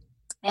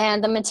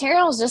 And the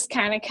materials just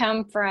kind of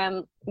come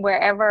from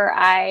wherever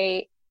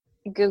I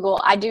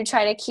Google. I do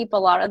try to keep a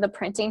lot of the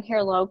printing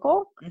here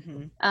local,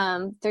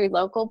 through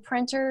local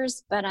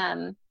printers, but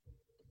I'm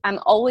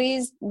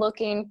always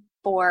looking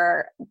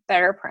for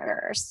better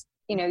printers.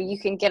 You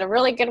can get a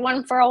really good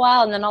one for a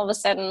while and then all of a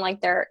sudden like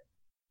they're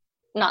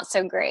not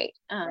so great.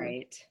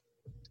 Right.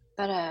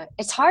 But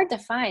it's hard to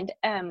find.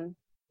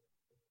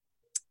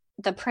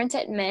 The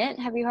Printed Mint,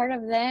 have you heard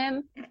of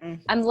them? Mm-mm.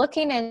 I'm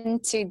looking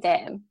into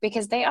them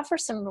because they offer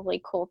some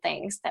really cool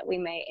things that we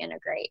may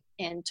integrate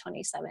in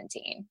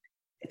 2017.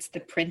 It's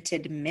the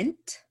Printed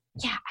Mint?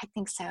 Yeah, I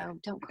think so.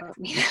 Don't quote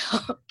me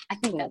though. I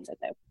think that's it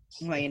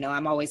though. Well,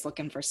 I'm always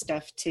looking for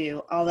stuff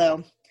too.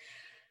 Although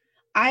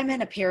I'm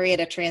in a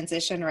period of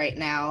transition right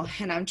now,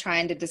 and I'm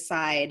trying to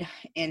decide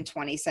in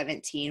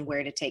 2017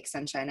 where to take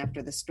Sunshine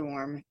After the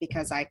Storm,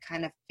 because I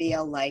kind of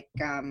feel like,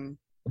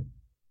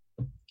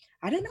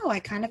 I don't know, I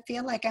kind of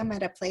feel like I'm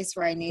at a place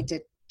where I need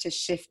to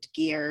shift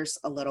gears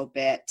a little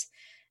bit.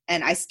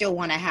 And I still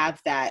want to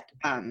have that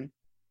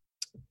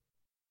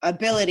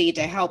ability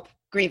to help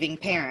grieving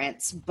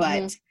parents,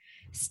 but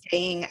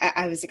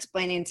I was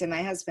explaining to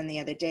my husband the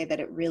other day that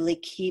it really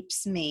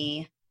keeps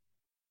me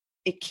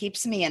it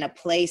keeps me in a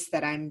place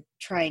that I'm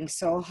trying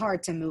so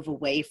hard to move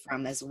away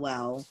from as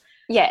well.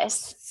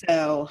 Yes.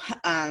 So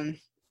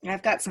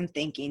I've got some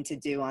thinking to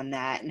do on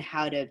that and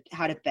how to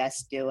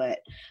best do it.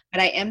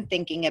 But I am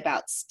thinking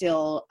about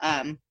still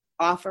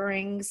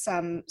offering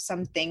some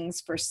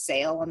things for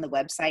sale on the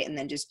website, and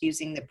then just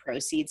using the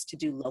proceeds to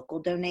do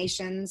local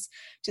donations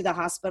to the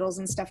hospitals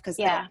and stuff, because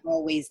they'll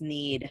always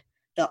need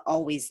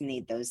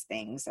those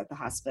things at the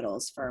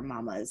hospitals for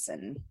mamas,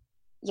 and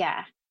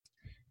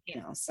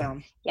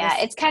so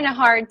it's kind of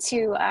hard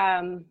to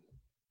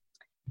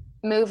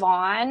move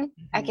on.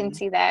 Mm-hmm. I can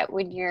see that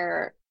when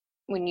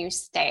you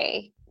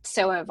stay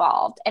so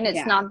involved, and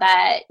it's not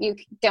that you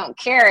don't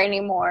care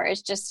anymore,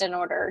 it's just in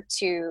order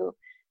to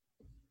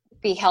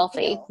be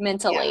healthy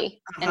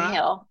mentally and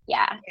heal.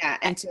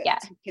 And to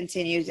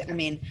continue. I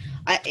mean,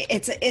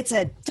 it's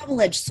a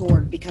double-edged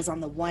sword, because on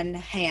the one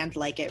hand,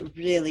 like, it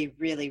really,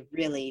 really,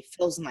 really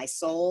fills my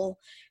soul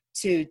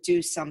to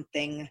do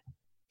something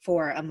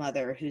for a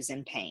mother who's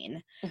in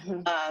pain.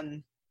 Mm-hmm.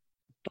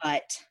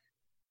 But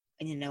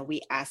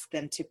we ask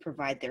them to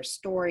provide their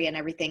story and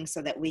everything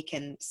so that we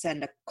can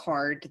send a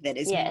card that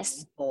is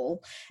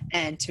meaningful,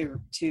 and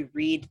to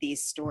read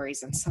these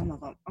stories. And some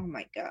of them, oh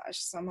my gosh,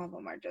 some of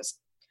them are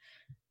just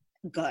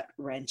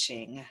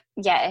gut-wrenching.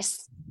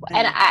 Yes.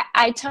 And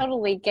I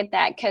totally get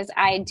that, because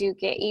I do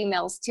get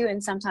emails too,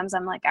 and sometimes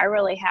I'm like, I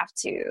really have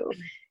to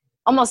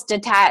almost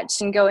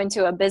detach and go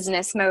into a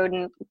business mode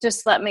and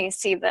just let me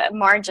see the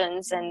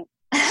margins and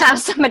have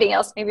somebody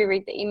else maybe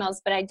read the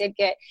emails. But I did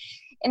get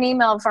an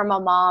email from a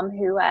mom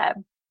who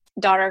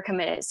daughter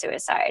committed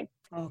suicide.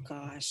 Oh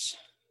gosh.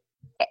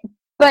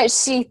 But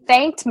she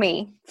thanked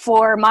me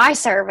for my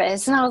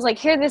service, and I was like,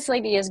 here this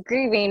lady is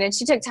grieving, and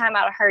she took time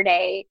out of her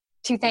day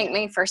to thank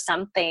me for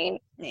something.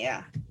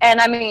 Yeah. And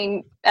I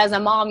mean, as a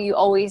mom, you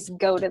always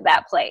go to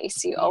that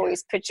place. You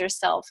always put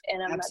yourself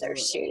in a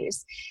mother's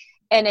shoes.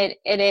 And it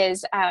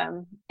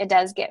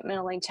does get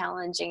mentally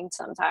challenging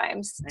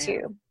sometimes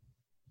to,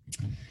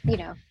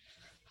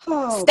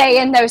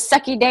 stay in those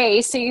sucky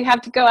days. So you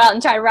have to go out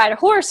and try to ride a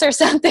horse or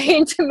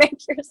something to make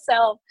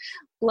yourself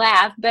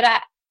laugh. But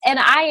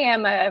I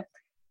am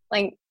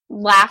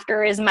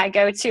laughter is my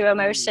go-to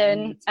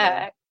emotion.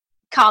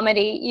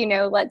 Comedy,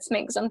 let's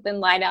make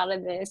something light out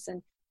of this. And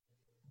in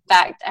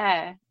fact,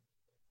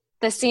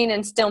 the scene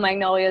in Still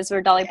Magnolias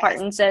where Dolly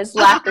Parton says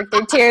laughter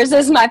through tears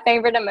is my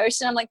favorite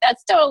emotion. I'm like,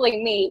 that's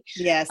totally me.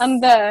 Yes.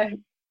 I'm the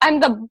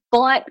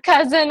blunt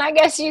cousin, I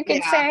guess you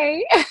could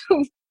say.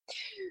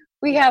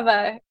 We have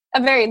a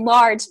very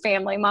large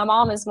family. My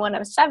mom is one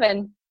of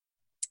 7,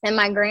 and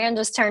my grand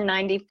just turned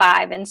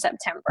 95 in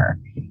September.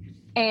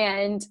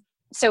 And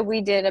so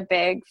we did a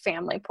big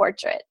family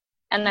portrait.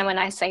 And then when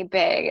I say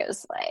big, it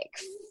was like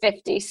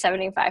 50,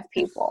 75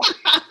 people.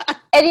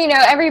 And,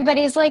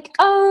 everybody's like,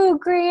 oh,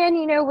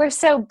 Gran, we're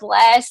so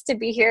blessed to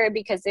be here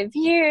because of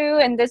you.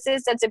 And this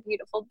is such a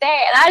beautiful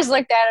day. And I just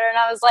looked at her and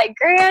I was like,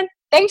 Gran,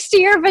 thanks to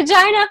your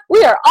vagina,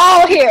 we are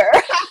all here.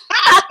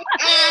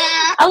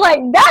 I'm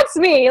like, that's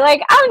me.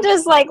 Like, I'm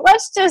just like,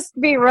 let's just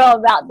be real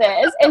about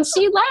this. And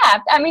she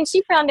laughed. I mean,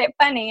 she found it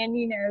funny. And,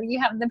 you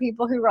have the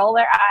people who roll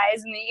their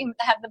eyes, and then you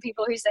have the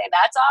people who say,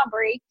 that's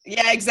Aubrey.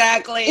 Yeah,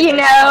 exactly.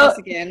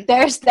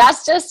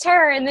 That's just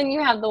her. And then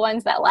you have the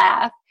ones that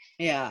laugh.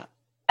 Yeah.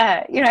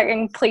 You're not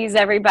going to please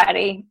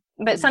everybody.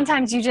 But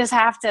sometimes you just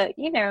have to,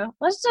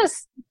 let's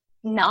just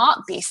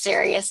not be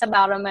serious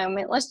about a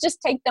moment. Let's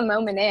just take the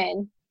moment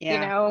in.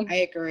 Yeah, I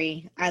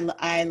agree.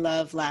 I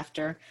love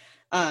laughter.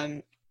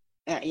 Laughter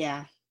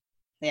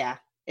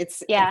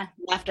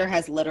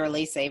has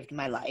literally saved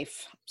my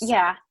life. So.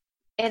 Yeah,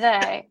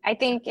 I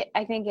think it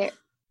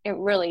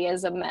really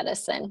is a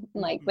medicine.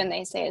 Like when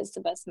they say it's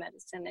the best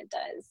medicine, it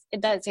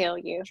does heal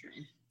you. True.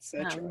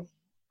 So true.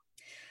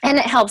 And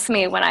it helps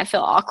me when I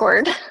feel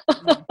awkward.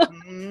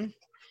 Mm-hmm.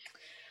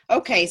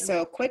 Okay,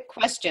 so quick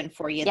question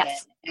for you then.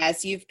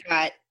 As you've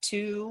got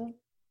 2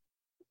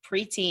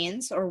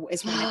 preteens, or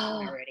is one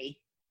already?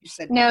 You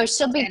said no,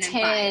 she'll be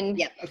 10.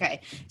 Yep. Okay.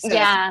 So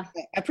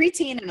a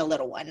preteen and a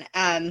little one.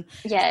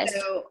 Yes.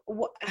 So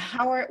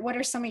what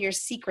are some of your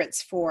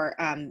secrets for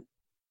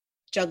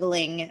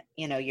juggling,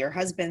 your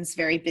husband's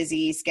very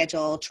busy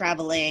schedule,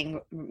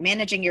 traveling,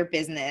 managing your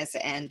business,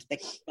 and the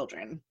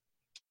children?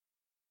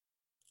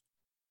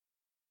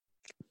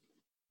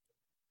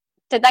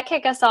 Did that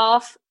kick us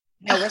off?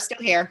 No, we're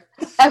still here.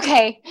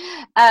 Okay.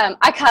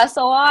 I cuss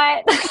a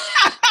lot.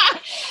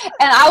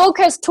 And I will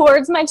cuss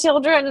towards my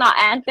children, not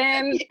at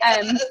them.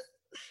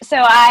 So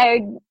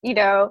I,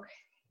 no,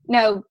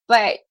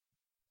 but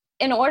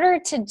in order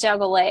to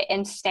juggle it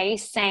and stay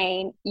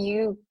sane,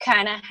 you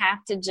kind of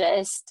have to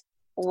just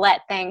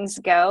let things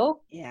go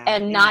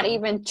and not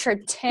even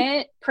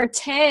pretend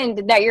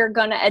that you're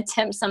going to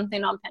attempt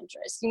something on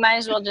Pinterest. You might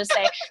as well just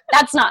say,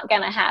 that's not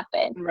going to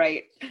happen.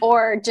 Right.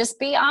 Or just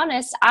be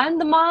honest. I'm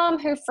the mom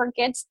who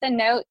forgets the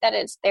note that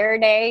it's their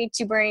day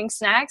to bring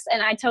snacks,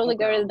 and I totally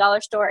go to the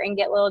dollar store and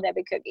get Little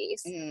Debbie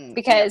cookies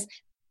because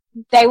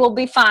they will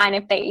be fine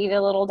if they eat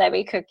a Little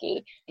Debbie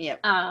cookie. Yep.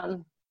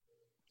 I'm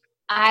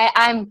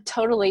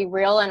totally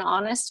real and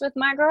honest with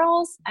my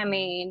girls. I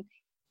mean,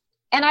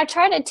 And I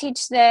try to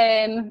teach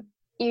them,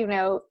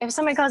 if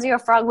somebody calls you a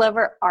frog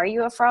lover, are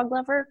you a frog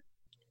lover?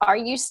 Are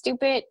you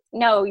stupid?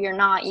 No, you're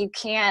not. You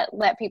can't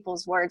let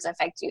people's words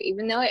affect you,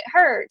 even though it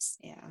hurts.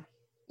 Yeah.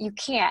 You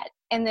can't.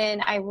 And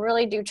then I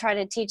really do try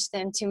to teach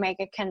them to make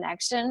a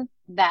connection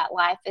that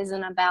life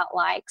isn't about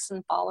likes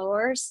and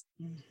followers,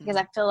 because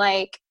I feel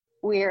like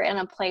we're in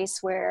a place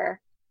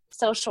where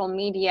social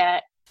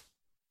media,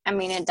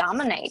 it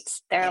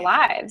dominates their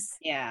lives.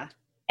 Yeah.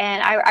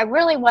 And I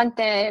really want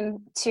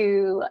them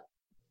to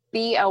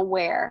be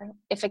aware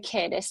if a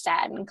kid is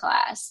sad in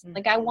class.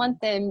 Like, I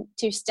want them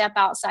to step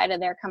outside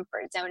of their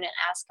comfort zone and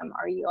ask them,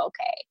 are you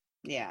okay?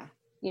 Yeah.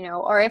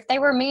 Or if they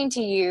were mean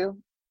to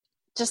you,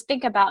 just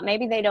think about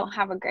maybe they don't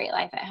have a great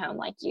life at home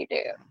like you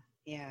do.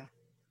 Yeah.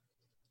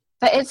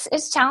 But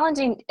it's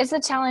challenging. It's a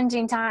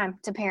challenging time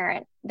to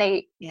parent.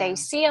 They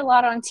see a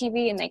lot on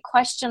TV and they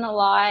question a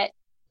lot.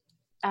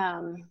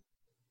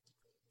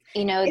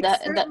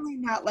 It's certainly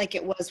not like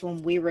it was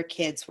when we were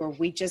kids, where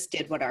we just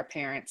did what our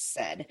parents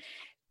said.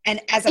 And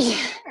as a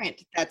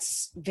parent,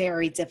 that's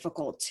very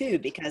difficult too,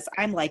 because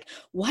I'm like,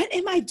 what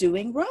am I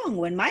doing wrong?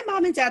 When my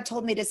mom and dad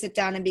told me to sit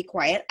down and be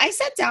quiet, I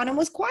sat down and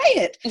was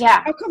quiet.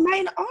 Yeah. How come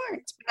mine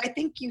aren't? But I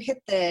think you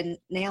hit the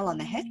nail on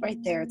the head right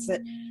there. It's that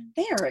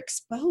they are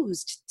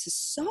exposed to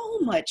so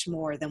much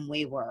more than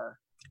we were.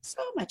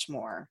 So much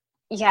more.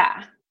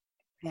 Yeah.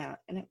 Yeah.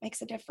 And it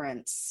makes a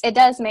difference. It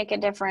does make a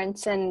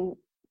difference. And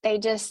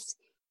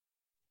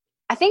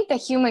I think the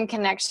human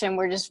connection,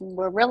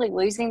 we're really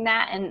losing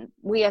that. And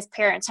we as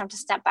parents have to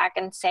step back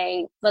and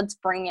say, let's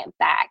bring it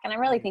back. And I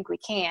really think we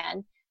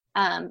can.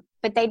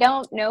 But they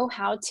don't know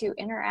how to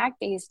interact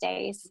these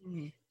days.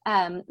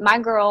 My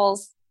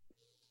girls,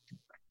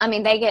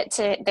 they get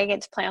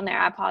to play on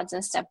their iPods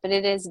and stuff, but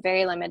it is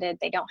very limited.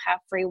 They don't have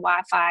free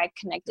Wi-Fi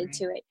connected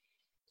to it.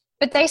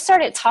 But they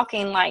started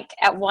talking like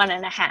at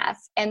 1.5,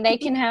 and they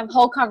can have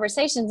whole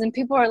conversations, and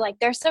people are like,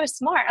 they're so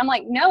smart. I'm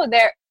like, no,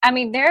 they're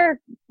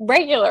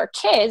regular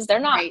kids. They're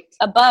not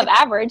above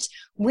average.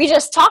 We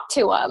just talk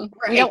to them.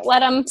 We don't let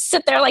them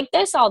sit there like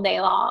this all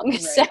day long.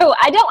 So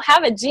I don't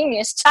have a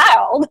genius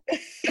child.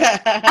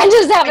 I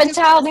just have a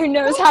child who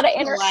knows how to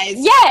interact.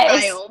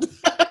 Yes,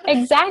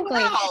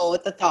 exactly. Wow,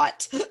 with the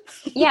thought.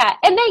 Yeah,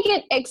 and they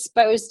get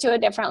exposed to a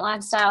different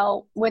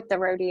lifestyle with the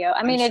rodeo.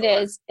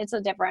 It's a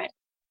different.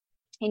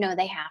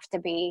 They have to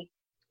be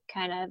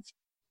kind of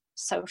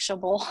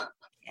sociable.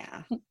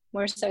 Yeah.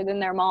 More so than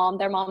their mom.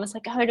 Their mom is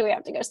like, oh, do we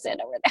have to go sit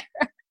over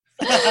there?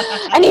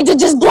 I need to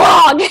just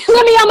blog. Let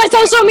me on my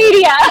social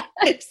media.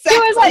 Exactly.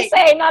 Do as I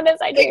say, not as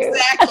I do.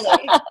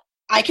 Exactly.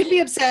 I can be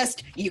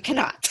obsessed. You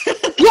cannot.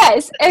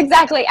 Yes,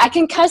 exactly. I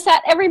can cuss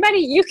at everybody.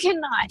 You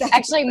cannot.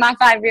 Actually, my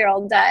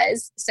 5-year-old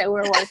does. So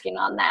we're working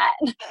on that.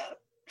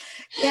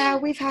 Yeah,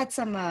 we've had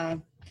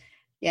some...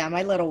 Yeah,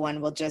 my little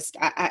one will just,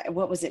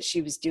 what was it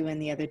she was doing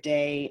the other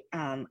day?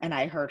 And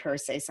I heard her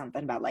say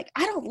something about like,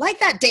 I don't like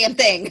that damn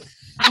thing.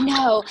 I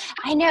know.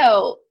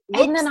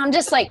 Whoops. And then I'm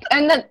just like,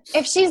 and then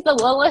if she's the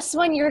littlest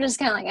one, you're just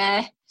kind of like,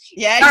 eh.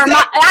 Yeah,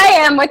 exactly. I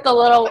am with the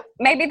little,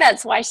 maybe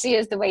that's why she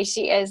is the way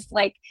she is.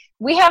 Like,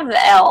 we have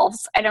the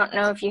elves. I don't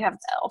know if you have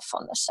the elf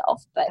on the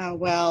shelf, but. Oh,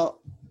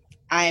 well,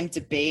 I'm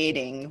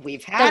debating.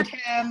 We've had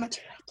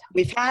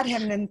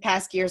him in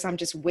past years. I'm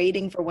just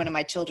waiting for one of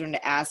my children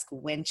to ask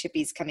when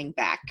Chippy's coming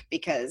back,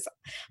 because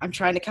I'm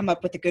trying to come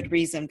up with a good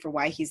reason for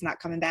why he's not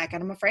coming back.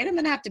 And I'm afraid I'm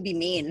going to have to be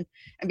mean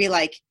and be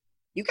like,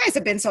 you guys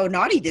have been so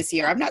naughty this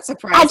year. I'm not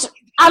surprised.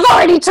 I've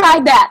already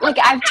tried that. Like,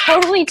 I've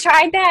totally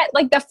tried that.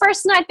 Like, the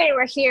first night they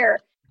were here,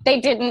 they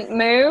didn't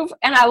move.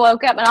 And I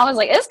woke up and I was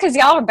like, it's because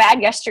y'all were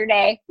bad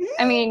yesterday.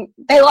 They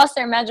lost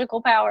their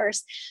magical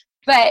powers.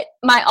 But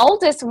my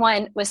oldest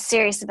one was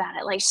serious about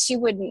it. Like, she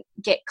wouldn't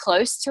get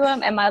close to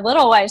him. And my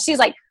little one, she's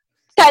like,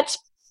 touch.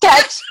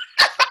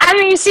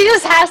 She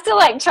just has to,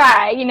 like,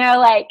 try,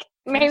 like,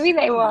 maybe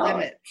they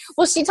won't.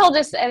 Well, she told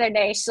us the other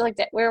day,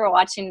 we were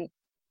watching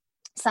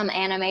some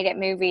animated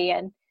movie,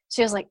 and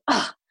she was like,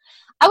 oh,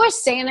 I wish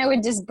Santa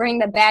would just bring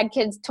the bad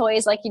kids'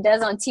 toys like he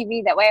does on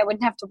TV. That way I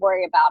wouldn't have to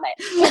worry about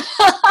it.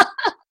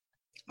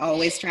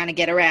 Always trying to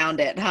get around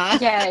it, huh?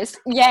 Yes.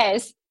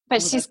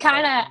 But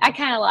I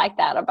kind of like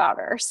that about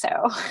her, so.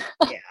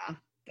 Yeah,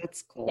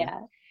 that's cool.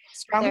 Yeah.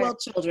 Strong-willed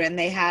children,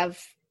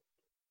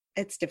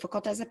 it's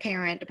difficult as a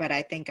parent, but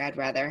I think I'd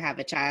rather have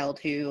a child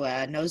who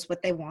knows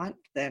what they want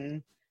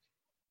than.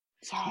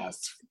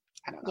 Yes.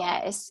 I don't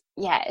know.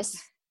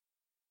 Yes.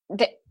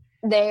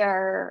 They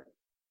are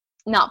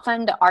not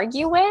fun to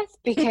argue with,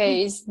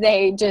 because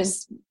they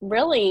just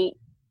really,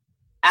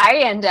 I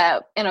end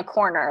up in a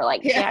corner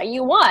like, yeah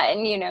you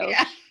won,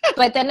 Yeah.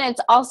 But then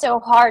it's also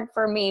hard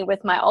for me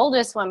with my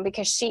oldest one,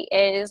 because she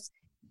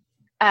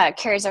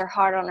carries her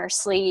heart on her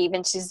sleeve,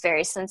 and she's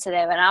very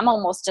sensitive, and I'm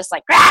almost just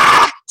like,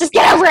 just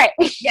get over it.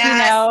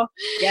 Yes.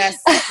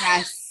 Yes.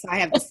 I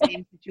have the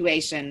same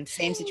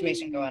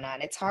situation going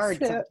on. It's hard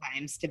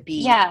sometimes to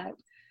be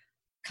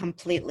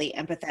completely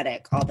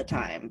empathetic all the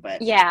time, but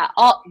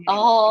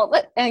all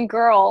and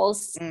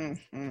girls.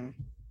 Mm-hmm.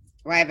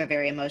 Well, I have a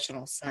very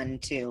emotional son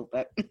too,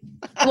 but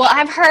well,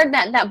 I've heard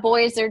that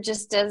boys are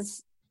just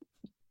as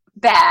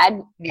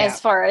bad Yeah. as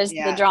far as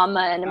Yeah. the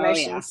drama and Oh, yeah.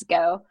 emotions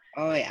go.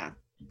 Oh, yeah.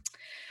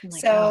 I'm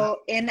like,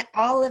 So in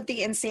all of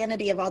the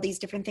insanity of all these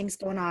different things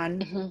going on,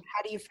 Mhm.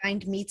 how do you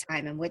find me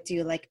time and what do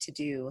you like to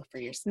do for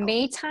yourself?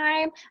 Me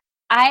time.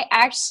 I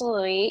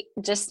actually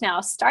just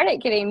now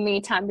started getting me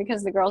time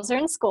because the girls are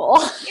in school.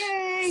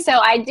 Yay! So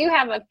I do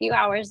have a few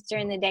hours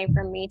during the day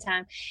for me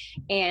time.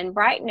 And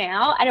right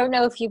now, I don't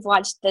know if you've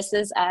watched This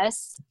Is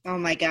Us. Oh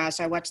my gosh,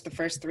 I watched the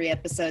first 3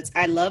 episodes.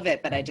 I love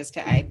it, but I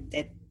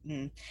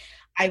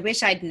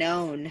wish I'd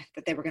known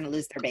that they were going to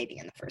lose their baby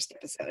in the first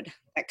episode.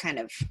 That kind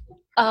of.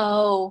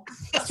 Oh,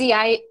 see,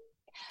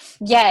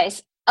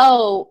 yes.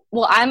 Oh,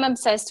 well, I'm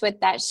obsessed with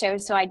that show,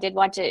 so I did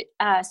watch it.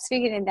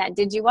 Speaking of that,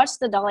 did you watch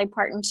the Dolly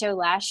Parton show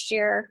last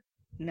year?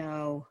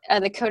 No.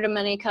 The Coat of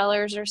Many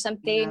Colors or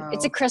something? No.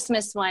 It's a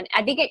Christmas one.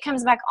 I think it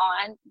comes back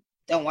on.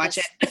 Don't watch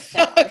it.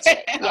 Don't watch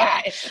it.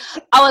 Yeah.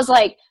 I was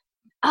like,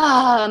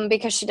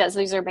 because she does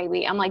lose her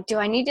baby. I'm like, do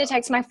I need to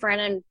text my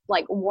friend and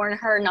like warn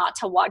her not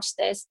to watch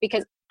this?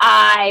 Because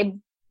I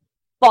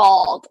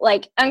bawled,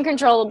 like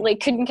uncontrollably,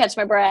 couldn't catch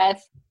my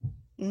breath,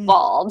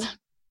 bawled.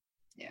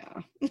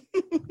 Yeah.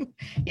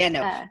 Yeah,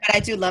 no. But I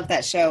do love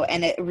that show,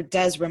 and it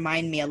does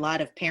remind me a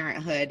lot of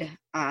Parenthood,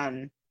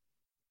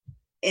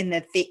 in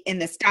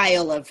the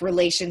style of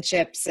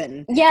relationships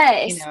and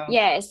yes, you know.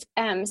 Yes.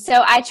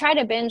 So I try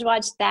to binge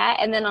watch that,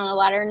 and then on a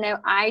lighter note,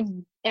 I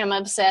am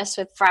obsessed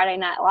with Friday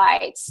Night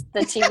Lights,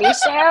 the TV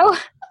show.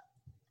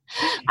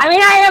 I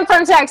mean, I am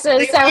from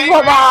Texas, so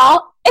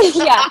football.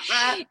 Yeah.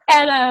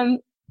 And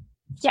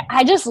yeah,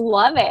 I just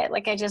love it.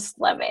 Like, I just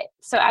love it.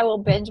 So I will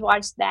binge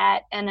watch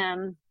that.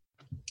 And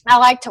I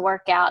like to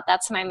work out.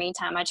 That's my me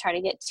time. I try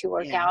to get 2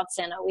 workouts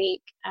in a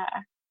week.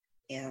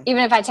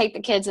 Even if I take the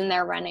kids and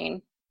they're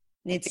running.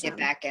 I need to get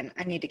back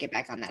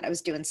on that. I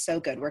was doing so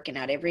good working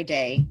out every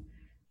day.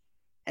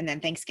 And then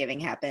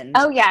Thanksgiving happened.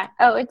 Oh, yeah.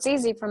 Oh, it's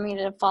easy for me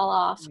to fall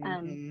off.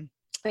 Mm-hmm.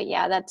 But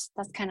yeah, that's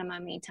kind of my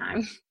me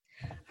time.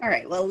 All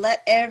right. Well,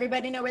 let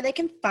everybody know where they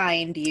can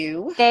find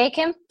you. They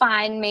can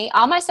find me.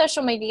 All my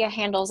social media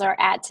handles are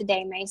at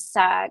Today May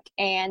Suck,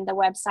 and the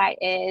website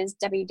is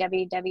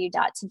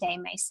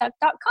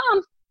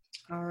www.todaymaysuck.com.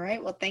 All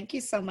right. Well, thank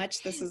you so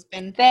much. This has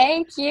been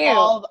thank you.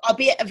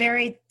 Albeit a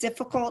very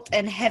difficult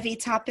and heavy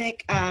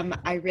topic.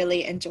 I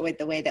really enjoyed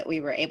the way that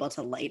we were able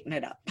to lighten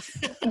it up.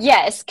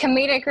 Yes,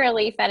 comedic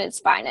relief at its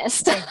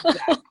finest. Exactly.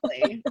 All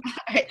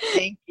right.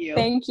 Thank you.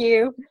 Thank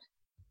you.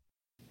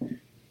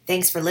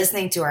 Thanks for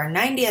listening to our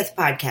 90th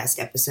podcast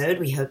episode.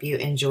 We hope you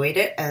enjoyed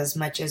it as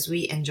much as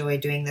we enjoy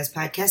doing this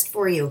podcast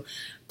for you.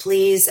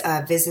 Please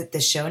visit the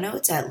show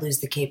notes at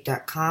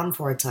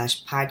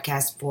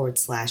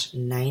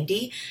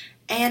losethecape.com/podcast/90.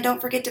 And don't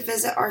forget to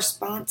visit our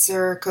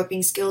sponsor,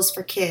 Coping Skills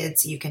for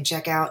Kids. You can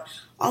check out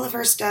all of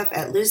her stuff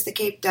at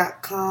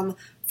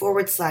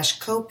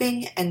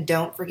losethecape.com/coping. And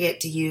don't forget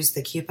to use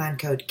the coupon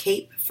code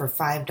CAPE for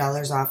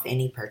 $5 off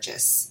any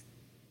purchase.